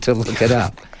 I had to look it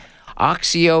up.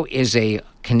 Oxio is a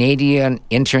Canadian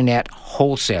internet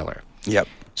wholesaler. Yep.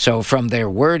 So from their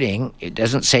wording, it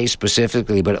doesn't say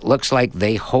specifically, but it looks like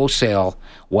they wholesale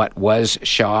what was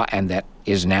Shaw and that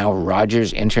is now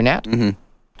Rogers Internet.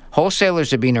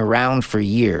 Wholesalers have been around for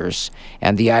years,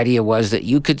 and the idea was that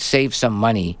you could save some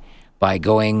money by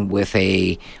going with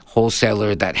a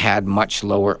wholesaler that had much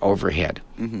lower overhead.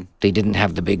 They didn't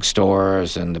have the big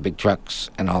stores and the big trucks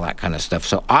and all that kind of stuff.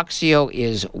 So Oxio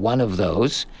is one of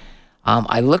those.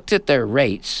 I looked at their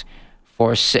rates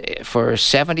for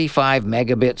 75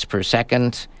 megabits per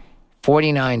second,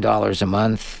 $49 a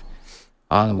month,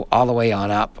 all the way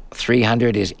on up.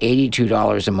 300 is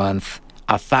 $82 a month.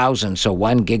 1,000, so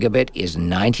 1 gigabit is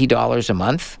 $90 a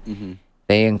month.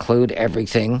 They include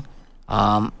everything.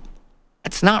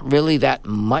 It's not really that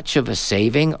much of a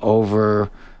saving over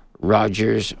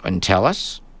Rogers and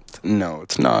TELUS. No,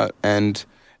 it's not. And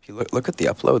if you look at the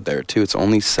upload there, too, it's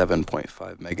only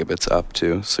 7.5 megabits up,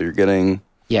 too. So you're getting...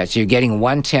 Yeah, so you're getting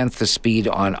 1/10 the speed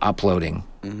on uploading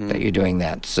that you're doing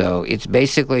that. So it's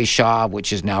basically Shaw,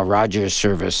 which is now Rogers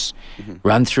service,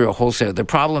 run through a wholesaler. The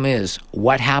problem is,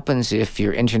 what happens if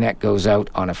your internet goes out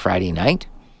on a Friday night?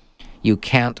 You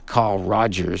can't call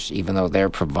Rogers, even though they're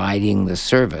providing the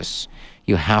service.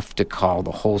 You have to call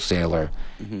the wholesaler,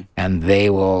 and they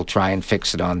will try and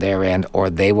fix it on their end, or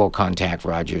they will contact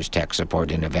Rogers tech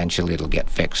support, and eventually it'll get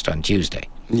fixed on Tuesday.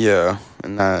 Yeah,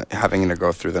 and not having to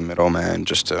go through the middleman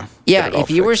just to get it all if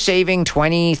you were saving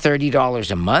 $20,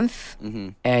 $30 a month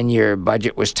and your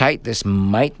budget was tight, this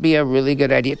might be a really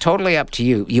good idea. Totally up to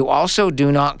you. You also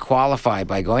do not qualify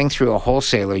by going through a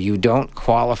wholesaler. You don't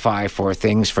qualify for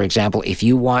things, for example, if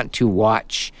you want to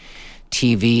watch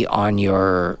TV on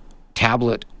your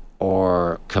tablet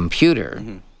or computer,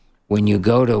 when you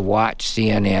go to watch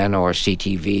CNN or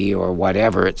CTV or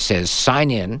whatever, it says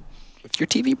sign in. With your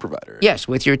TV provider. Yes,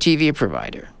 with your TV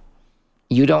provider.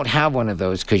 You don't have one of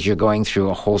those because you're going through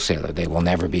a wholesaler. They will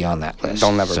never be on that list.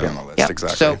 They'll never be on the list,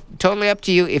 exactly. So totally up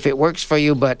to you if it works for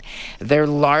you, but they're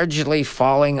largely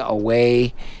falling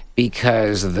away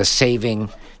because the saving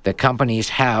the companies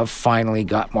have finally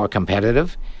got more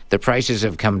competitive. The prices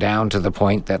have come down to the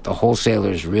point that the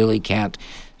wholesalers really can't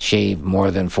shave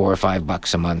more than $4 or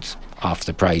 $5 a month off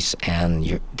the price,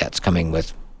 and that's coming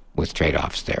with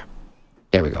trade-offs there.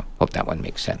 There we go. Hope that one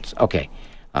makes sense. Okay.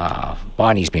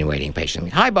 Bonnie's been waiting patiently.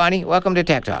 Hi, Bonnie. Welcome to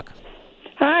Tech Talk.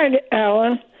 Hi,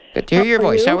 Alan. Good to hear your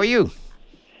voice. How are you?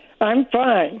 I'm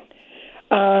fine.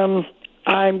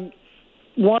 I'm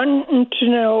wanting to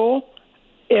know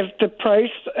if the price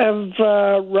of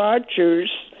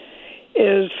Rogers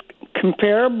is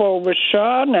comparable with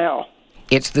Shaw now.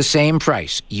 It's the same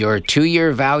price. Your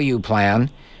 2-year value plan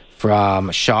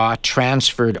from Shaw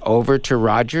transferred over to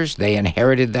Rogers. They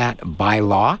inherited that by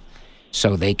law,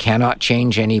 so they cannot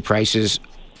change any prices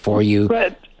for you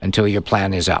until your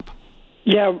plan is up.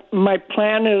 Yeah, my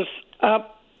plan is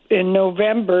up in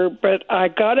November, but I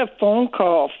got a phone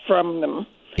call from them.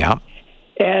 Yeah.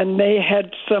 And they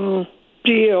had some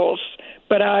deals,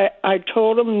 but I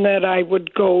told them that I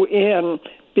would go in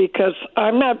because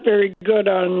I'm not very good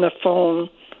on the phone.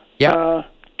 Yeah.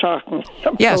 Talking.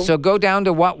 Yeah, so go down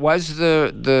to what was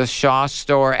the Shaw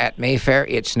store at Mayfair.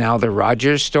 It's now the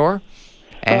Rogers store.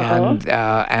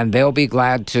 And they'll be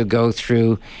glad to go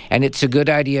through. And it's a good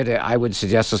idea to, I would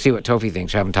suggest, we'll see what Tofi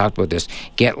thinks. I haven't talked about this.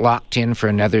 Get locked in for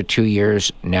another 2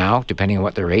 years now, depending on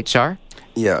what the rates are.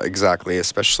 Yeah, exactly.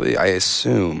 Especially, I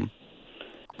assume,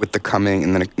 with the coming,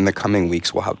 in the coming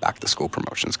weeks, we'll have back-to-school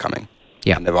promotions coming.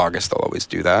 Yeah. End of August, they'll always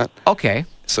do that. Okay.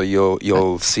 So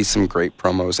you'll see some great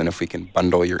promos, and if we can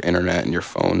bundle your internet and your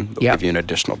phone, they'll give you an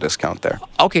additional discount there.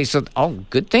 Okay, so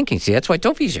good thinking. See, that's why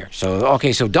Tofi's here. So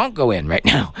so don't go in right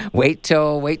now. Wait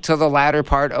till the latter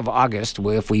part of August.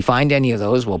 If we find any of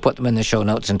those, we'll put them in the show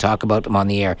notes and talk about them on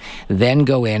the air. Then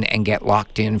go in and get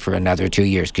locked in for another 2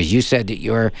 years, because you said that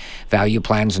your value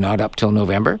plan's not up till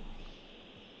November.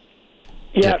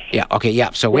 Yes. Yeah. Okay.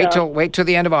 Yeah. So wait till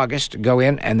the end of August. Go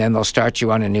in, and then they'll start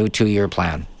you on a new 2-year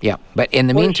plan. Yeah. But in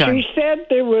the meantime, she said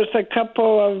there was a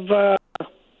couple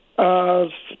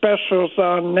of specials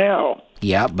on now.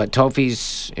 Yeah, but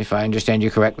Tofi's, if I understand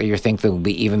you correctly, you think there will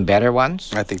be even better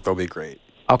ones. I think they'll be great.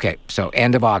 Okay. So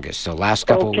end of August. So last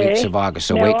couple of weeks of August.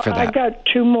 So now, wait for that. I got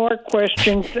 2 more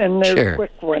questions, and they're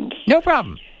quick ones. No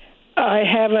problem. I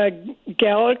have a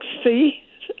Galaxy.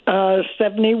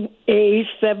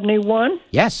 70A71.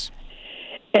 Yes.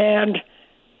 And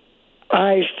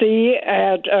I see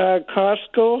at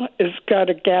Costco it's got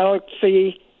a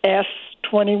Galaxy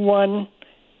S21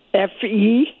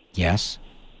 FE. Yes.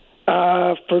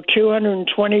 For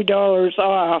 $220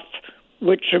 off,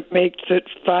 which makes it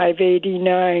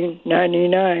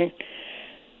 $589.99.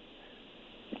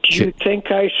 Do you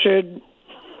think I should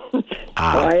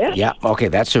buy it? Yeah, okay,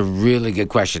 that's a really good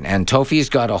question. And Tofi's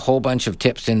got a whole bunch of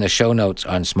tips in the show notes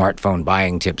on smartphone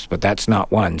buying tips, but that's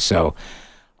not one. So,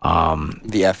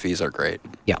 the FEs are great.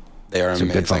 Yeah, they are amazing.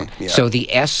 Good phone. Yeah. So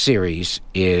the S series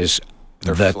is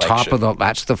the top of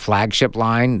that's the flagship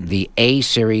line. The A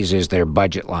series is their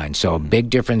budget line. So a big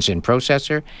difference in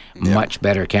processor, much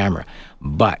better camera.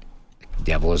 But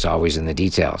devil is always in the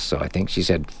details. So I think she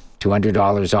said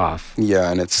 $200 off.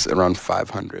 Yeah, and it's around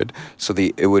 $500. So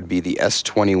it would be the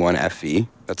S21 FE.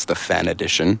 That's the fan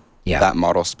edition. Yeah. That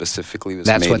model specifically was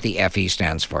That's made... what the FE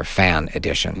stands for, fan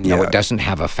edition. Yeah. No, it doesn't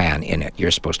have a fan in it. You're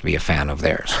supposed to be a fan of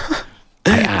theirs.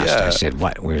 I asked, I said,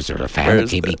 where's there a fan that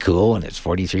can be cool and it's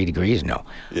 43 degrees? No.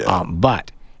 Yeah.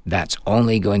 But that's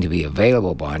only going to be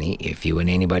available, Bonnie, if you and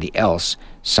anybody else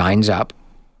signs up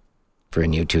for a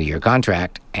new 2-year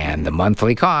contract, and the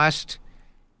monthly cost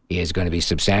is going to be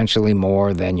substantially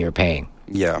more than you're paying.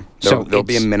 Yeah. So there'll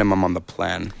be a minimum on the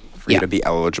plan for you to be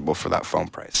eligible for that phone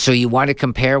price. So you want to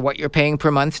compare what you're paying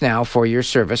per month now for your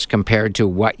service compared to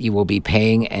what you will be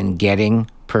paying and getting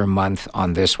per month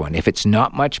on this one. If it's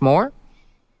not much more,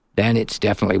 then it's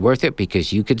definitely worth it,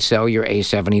 because you could sell your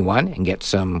A71 and get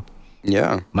some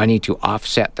money to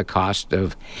offset the cost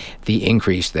of the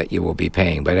increase that you will be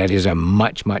paying. But that is a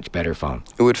much, much better phone.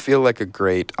 It would feel like a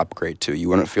great upgrade, too. You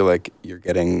wouldn't feel like you're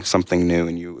getting something new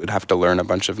and you would have to learn a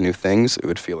bunch of new things. It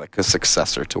would feel like a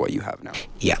successor to what you have now.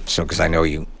 Yeah, so because I know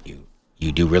you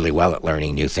do really well at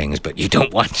learning new things, but you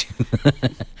don't want to.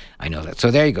 I know that.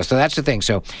 So there you go. So that's the thing.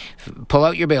 So pull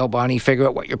out your bill, Bonnie, figure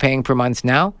out what you're paying per month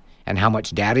now and how much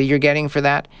data you're getting for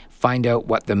that. Find out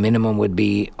what the minimum would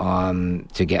be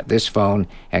to get this phone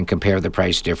and compare the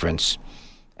price difference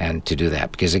and to do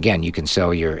that. Because, again, you can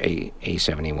sell your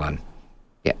A71.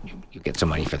 Yeah, you get some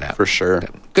money for that. For sure.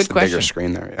 Good it's question. Bigger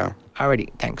screen there, yeah.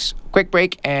 Alrighty, thanks. Quick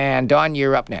break, and Dawn,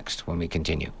 you're up next when we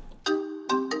continue.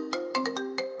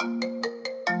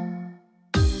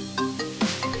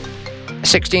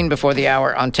 $16 before the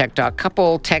hour on Tech Talk.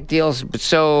 Couple tech deals, but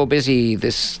so busy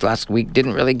this last week.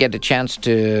 Didn't really get a chance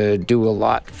to do a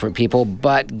lot for people.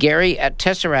 But Gary at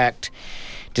Tesseract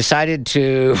decided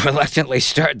to reluctantly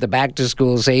start the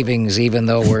back-to-school savings, even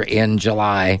though we're in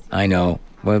July. I know.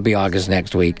 It'll be August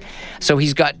next week. So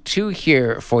he's got 2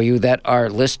 here for you that are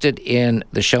listed in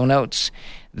the show notes.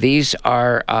 These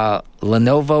are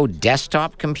Lenovo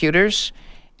desktop computers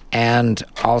and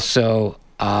also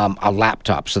a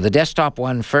laptop. So the desktop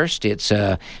one first, it's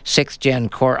a 6th Gen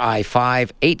Core i5,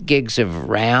 8 gigs of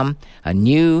RAM, a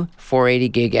new 480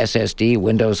 gig SSD,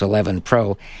 Windows 11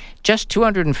 Pro, just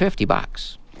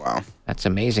 $250. Wow. That's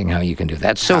amazing how you can do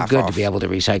that. It's so good to be able to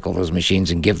recycle those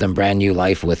machines and give them brand new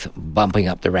life with bumping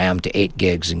up the RAM to 8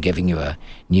 gigs and giving you a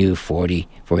new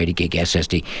 480 gig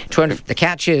SSD. The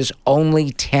catch is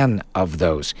only 10 of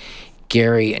those.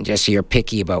 Gary and Jesse are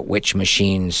picky about which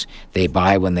machines they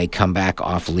buy when they come back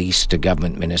off lease to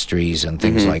government ministries and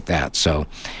things like that. So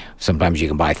sometimes you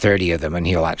can buy 30 of them, and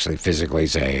he'll actually physically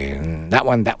say, that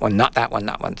one, not that one,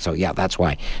 that one. So, yeah, that's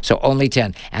why. So only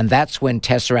 10. And that's when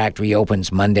Tesseract reopens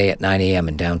Monday at 9 a.m.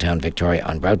 in downtown Victoria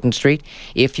on Broughton Street.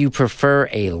 If you prefer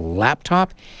a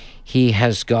laptop, he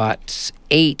has got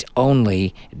 8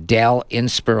 only Dell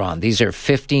Inspiron. These are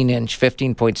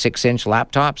 15.6-inch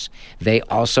laptops. They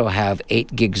also have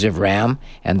 8 gigs of RAM,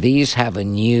 and these have a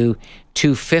new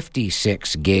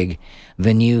 256 gig,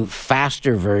 the new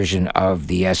faster version of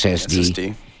the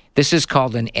SSD. This is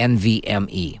called an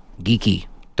NVMe. Geeky.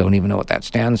 Don't even know what that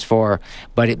stands for.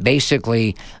 But it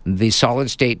basically, the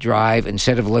solid-state drive,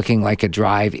 instead of looking like a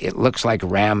drive, it looks like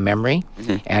RAM memory,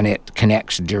 and it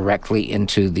connects directly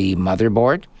into the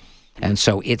motherboard. And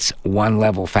so it's one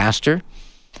level faster.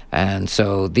 And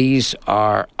so these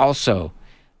are also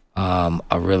a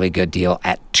really good deal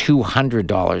at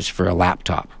 $200 for a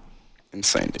laptop.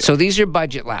 Insane deal. So these are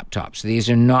budget laptops. These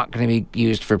are not going to be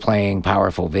used for playing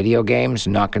powerful video games,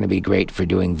 not going to be great for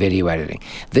doing video editing.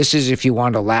 This is if you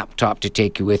want a laptop to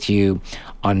take you with you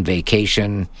on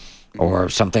vacation or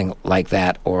something like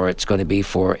that, or it's going to be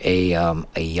for a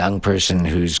young person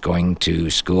who's going to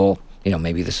school. You know,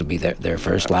 maybe this will be their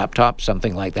first laptop,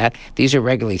 something like that. These are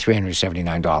regularly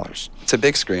 $379. It's a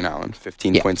big screen, Alan.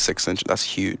 15.6 inch. That's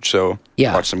huge. So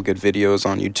watch some good videos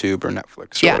on YouTube or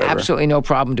Netflix or whatever. Absolutely no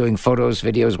problem doing photos,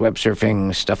 videos, web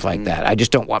surfing, stuff like that. I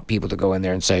just don't want people to go in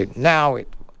there and say, now it...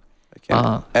 I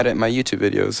can edit my YouTube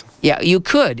videos. Yeah, you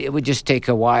could. It would just take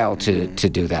a while to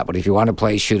do that. But if you want to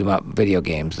play shoot-'em-up video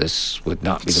games, this would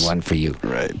not be the one for you.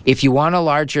 Right. If you want a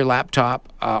larger laptop,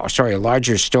 a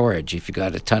larger storage, if you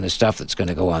got a ton of stuff that's going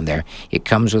to go on there, it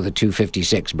comes with a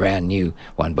 256 brand new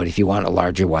one. But if you want a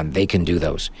larger one, they can do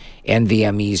those.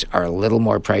 NVMEs are a little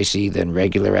more pricey than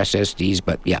regular SSDs,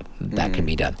 but yeah, that can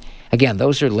be done. Again,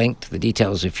 those are linked. The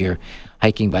details, if you're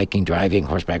hiking, biking, driving,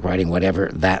 horseback riding, whatever,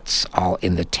 that's all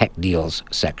in the tech deals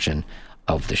section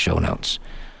of the show notes.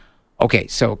 Okay,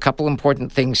 so a couple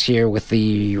important things here with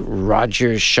the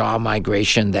Rogers-Shaw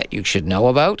migration that you should know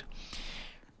about.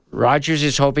 Rogers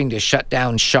is hoping to shut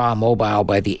down Shaw Mobile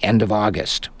by the end of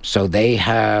August. So they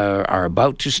are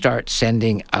about to start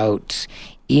sending out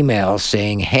emails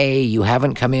saying, hey, you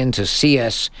haven't come in to see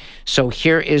us, so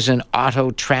here is an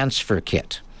auto transfer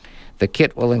kit. The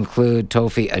kit will include,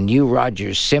 Tofi, a new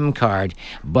Rogers SIM card,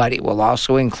 but it will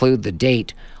also include the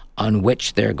date on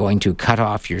which they're going to cut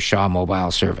off your Shaw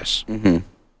Mobile service.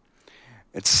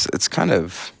 It's kind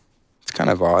of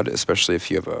odd, especially if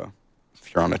you're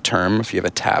on a term, if you have a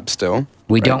tab still.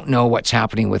 We don't know what's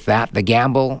happening with that. The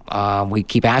gamble, we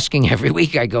keep asking every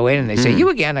week. I go in and they say, you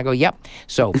again? I go, yep.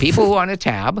 So people who are on a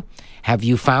tab, have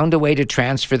you found a way to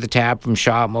transfer the tab from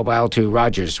Shaw Mobile to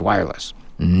Rogers Wireless?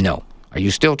 No. Are you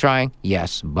still trying?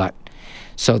 Yes, but...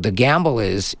 So the gamble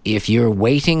is, if you're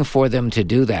waiting for them to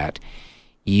do that,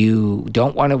 you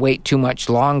don't want to wait too much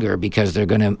longer because they're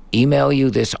going to email you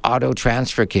this auto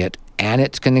transfer kit and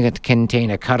it's going to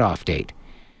contain a cutoff date.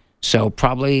 So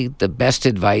probably the best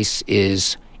advice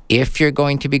is, if you're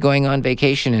going to be going on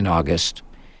vacation in August,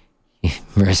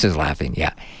 Marissa's laughing,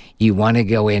 yeah, you want to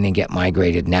go in and get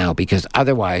migrated now, because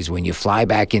otherwise when you fly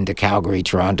back into Calgary,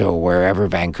 Toronto, or wherever,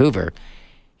 Vancouver,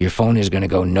 your phone is going to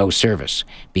go no service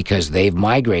because they've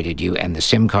migrated you and the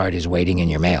SIM card is waiting in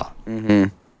your mail.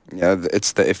 Yeah,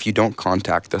 it's if you don't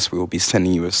contact us, we will be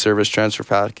sending you a service transfer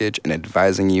package and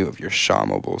advising you of your Shaw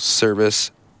Mobile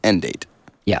service end date.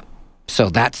 Yeah,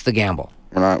 so that's the gamble.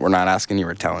 We're not asking you,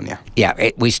 we're telling you. Yeah,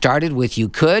 we started with you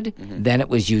could, then it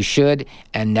was you should,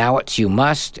 and now it's you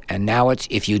must, and now it's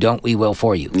if you don't, we will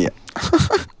for you. Yeah.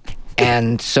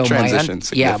 And so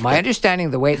my understanding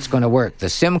of the way it's going to work, the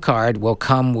SIM card will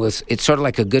come with, it's sort of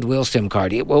like a Goodwill SIM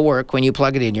card. It will work. When you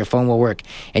plug it in, your phone will work.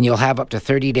 And you'll have up to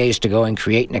 30 days to go and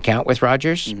create an account with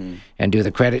Rogers and do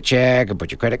the credit check and put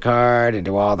your credit card and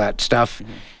do all that stuff.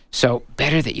 So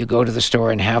better that you go to the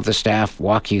store and have the staff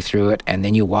walk you through it, and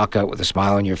then you walk out with a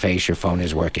smile on your face, your phone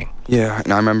is working. Yeah,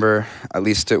 and I remember, at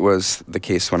least it was the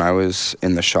case when I was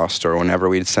in the Shaw store, whenever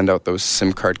we'd send out those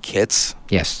SIM card kits,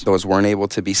 yes, those weren't able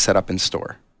to be set up in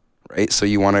store, right? So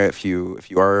you want to, if you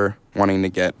are wanting to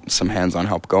get some hands-on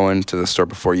help going to the store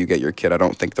before you get your kit, I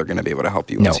don't think they're going to be able to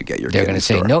help you once you get your kit. They're going to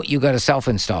say, no, you got a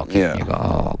self-install kit. Yeah. You go,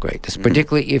 oh, great. This,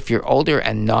 particularly if you're older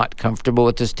and not comfortable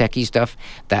with this techie stuff,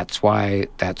 that's why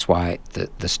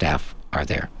the staff are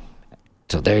there.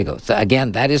 So there you go. So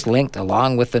again, that is linked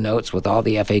along with the notes with all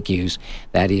the FAQs.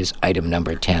 That is item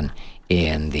number 10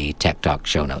 in the Tech Talk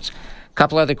show notes.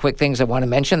 Couple other quick things I want to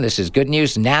mention. This is good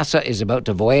news. NASA is about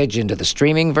to voyage into the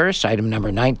streaming verse. Item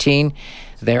number 19.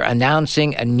 They're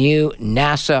announcing a new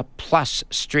NASA Plus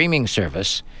streaming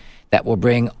service that will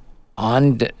bring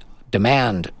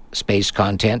on-demand space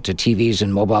content to TVs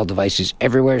and mobile devices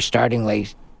everywhere starting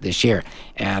late this year.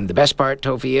 And the best part,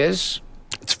 Tofi, is...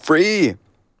 it's free.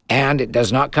 And it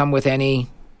does not come with any...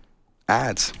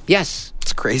 ads. Yes.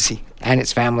 It's crazy. And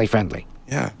it's family friendly.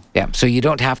 Yeah. Yeah. So you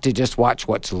don't have to just watch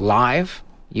what's live.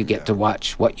 You get to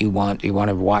watch what you want. You want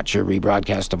to watch a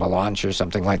rebroadcast of a launch or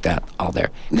something like that. All there.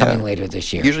 Coming later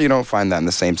this year. Usually you don't find that in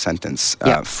the same sentence.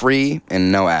 Free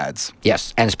and no ads.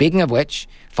 Yes. And speaking of which,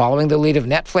 following the lead of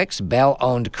Netflix,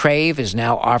 Bell-owned Crave is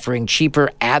now offering cheaper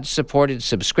ad-supported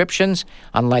subscriptions.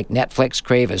 Unlike Netflix,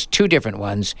 Crave has two different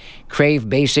ones. Crave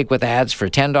Basic with ads for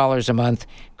 $10 a month.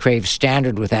 Crave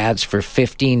Standard with ads for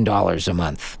 $15 a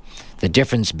month. The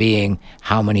difference being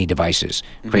how many devices.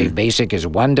 Crave Basic is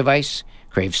one device.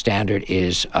 Crave Standard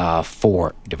is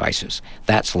 4 devices.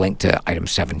 That's linked to item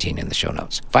 17 in the show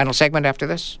notes. Final segment after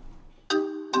this.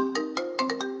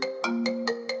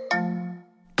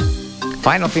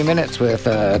 Final few minutes with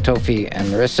Tofi and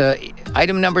Marissa.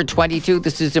 Item number 22.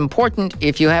 This is important.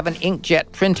 If you have an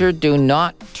inkjet printer, do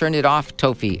not turn it off,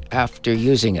 Tofi, after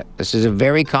using it. This is a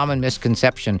very common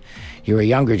misconception. You're a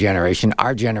younger generation.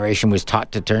 Our generation was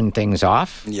taught to turn things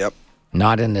off. Yep.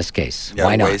 Not in this case. Yeah,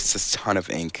 Why not? It wastes a ton of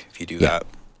ink if you do that.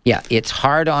 Yeah, it's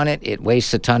hard on it. It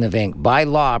wastes a ton of ink. By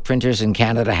law, printers in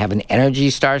Canada have an Energy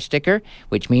Star sticker,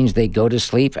 which means they go to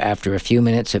sleep after a few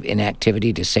minutes of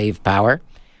inactivity to save power.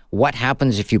 What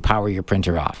happens if you power your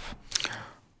printer off?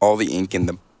 All the ink in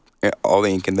the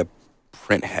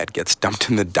print head gets dumped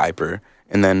in the diaper,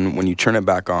 and then when you turn it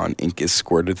back on, ink is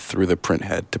squirted through the print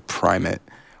head to prime it,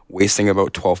 wasting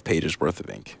about 12 pages worth of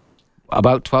ink.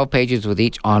 About 12 pages with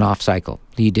each on-off cycle.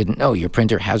 You didn't know. Your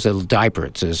printer has a diaper.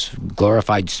 It's this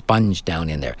glorified sponge down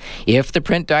in there. If the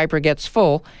print diaper gets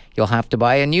full, you'll have to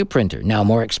buy a new printer. Now,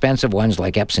 more expensive ones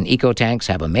like Epson EcoTanks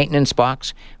have a maintenance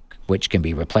box, which can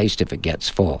be replaced if it gets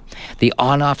full. The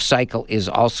on-off cycle is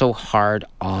also hard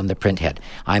on the print head.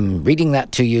 I'm reading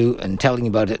that to you and telling you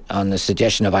about it on the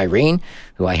suggestion of Irene,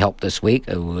 who I helped this week,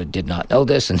 who did not know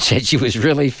this and said she was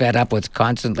really fed up with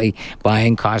constantly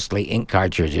buying costly ink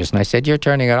cartridges. And I said, you're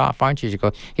turning it off, aren't you? She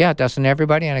goes, yeah, doesn't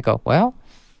everybody? And I go, well,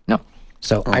 no.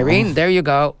 So, Irene, there you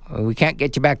go. We can't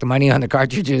get you back the money on the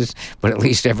cartridges, but at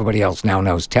least everybody else now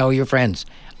knows. Tell your friends.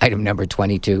 Item number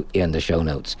 22 in the show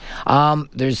notes.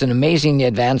 There's an amazing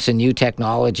advance in new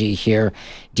technology here.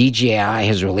 DJI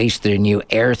has released their new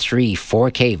Air 3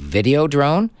 4K video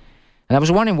drone. And I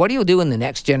was wondering, what do you do in the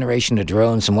next generation of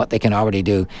drones and what they can already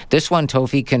do? This one,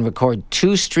 Tofi, can record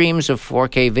 2 streams of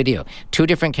 4K video, 2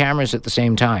 different cameras at the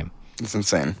same time. It's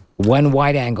insane. 1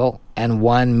 wide angle and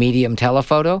 1 medium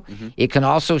telephoto. It can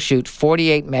also shoot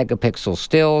 48 megapixel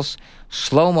stills,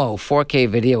 slow-mo 4K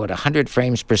video at 100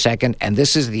 frames per second. And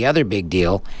this is the other big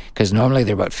deal, because normally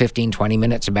they're about 15, 20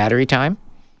 minutes of battery time.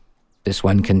 This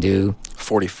one can do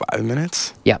 45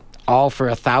 minutes? Yeah, all for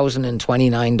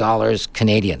 $1,029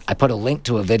 Canadian. I put a link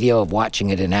to a video of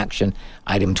watching it in action,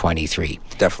 item 23.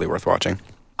 Definitely worth watching.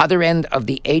 Other end of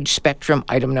the age spectrum,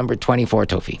 item number 24,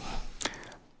 Tofi.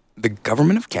 The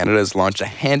Government of Canada has launched a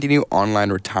handy new online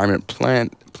retirement plan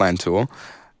tool,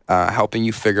 helping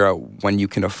you figure out when you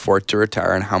can afford to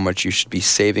retire and how much you should be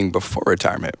saving before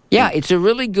retirement. Yeah, it's a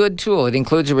really good tool. It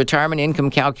includes a retirement income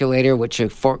calculator, which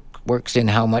works in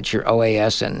how much your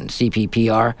OAS and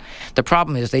CPP are. The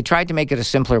problem is they tried to make it a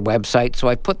simpler website, so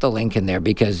I put the link in there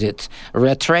because it's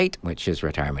retraite, which is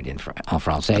retirement en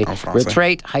français,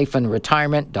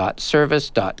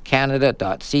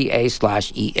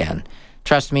 retraite-retirement.service.canada.ca/en.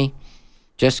 Trust me,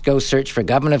 just go search for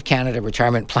Government of Canada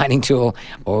Retirement Planning Tool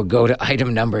or go to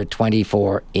item number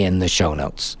 24 in the show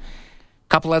notes. A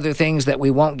couple other things that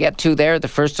we won't get to there. The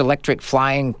first electric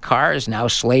flying car is now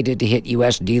slated to hit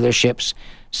U.S. dealerships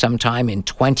sometime in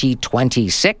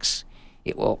 2026.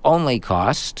 It will only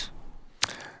cost...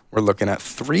 We're looking at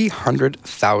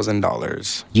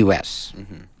 $300,000. U.S.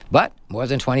 But more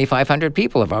than 2,500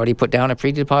 people have already put down a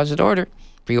pre-order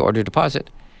deposit.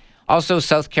 Also,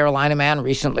 South Carolina man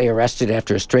recently arrested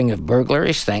after a string of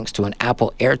burglaries thanks to an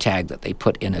Apple AirTag that they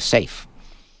put in a safe.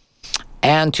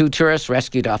 And 2 tourists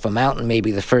rescued off a mountain,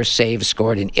 maybe the first save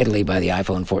scored in Italy by the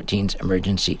iPhone 14's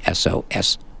emergency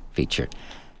SOS feature.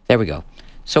 There we go.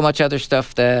 So much other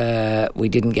stuff that we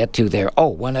didn't get to there. Oh,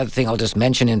 one other thing I'll just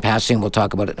mention in passing. We'll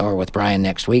talk about it more with Brian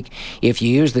next week. If you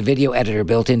use the video editor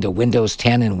built into Windows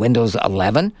 10 and Windows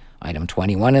 11, item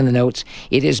 21 in the notes,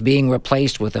 it is being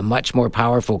replaced with a much more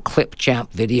powerful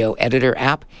Clipchamp video editor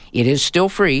app. It is still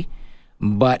free,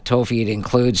 but Tofi, it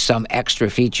includes some extra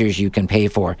features you can pay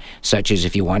for, such as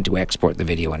if you want to export the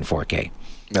video in 4K.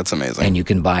 That's amazing. And you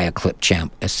can buy a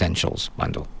Clipchamp Essentials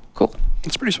bundle. Cool.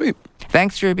 It's pretty sweet.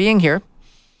 Thanks for being here.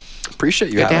 Appreciate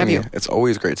you Good to having have me. you. It's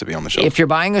always great to be on the show. If you're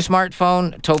buying a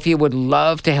smartphone, Tofi would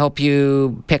love to help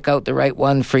you pick out the right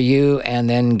one for you and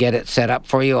then get it set up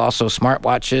for you. Also,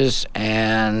 smartwatches.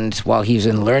 And while he's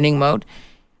in learning mode,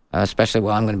 especially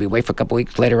while I'm going to be away for a couple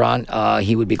weeks later on,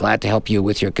 he would be glad to help you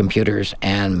with your computers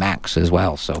and Macs as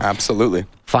well. So absolutely.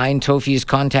 Find Tofi's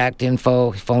contact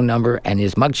info, phone number, and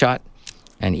his mugshot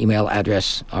and email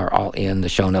address are all in the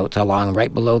show notes. Along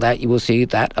right below that, you will see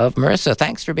that of Marissa.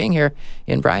 Thanks for being here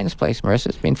in Brian's place, Marissa.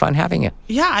 It's been fun having you.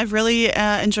 Yeah, I've really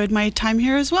enjoyed my time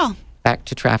here as well. Back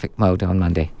to traffic mode on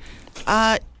Monday.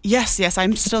 Yes.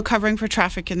 I'm still covering for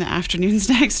traffic in the afternoons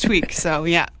next week. So,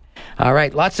 yeah. All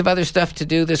right, lots of other stuff to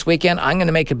do this weekend. I'm going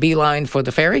to make a beeline for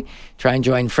the ferry, try and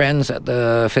join friends at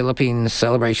the Philippines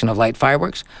Celebration of Light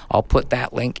Fireworks. I'll put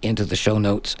that link into the show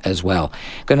notes as well.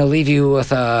 Going to leave you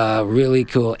with a really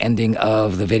cool ending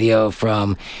of the video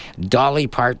from Dolly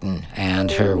Parton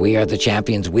and her We Are the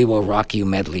Champions, We Will Rock You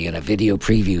medley in a video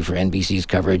preview for NBC's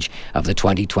coverage of the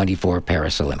 2024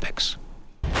 Paris Olympics.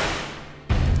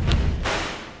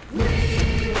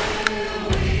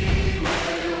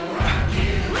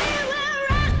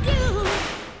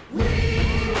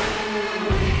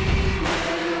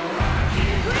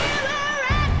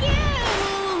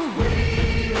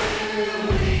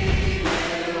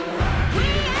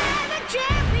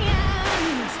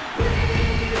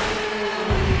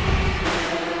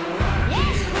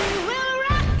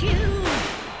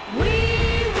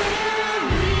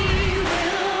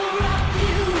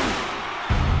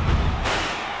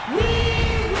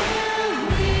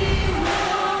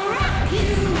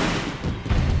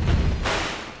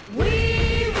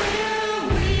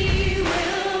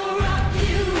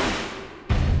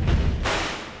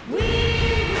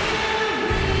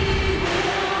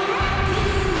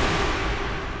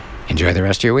 Enjoy the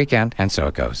rest of your weekend, and so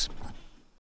it goes.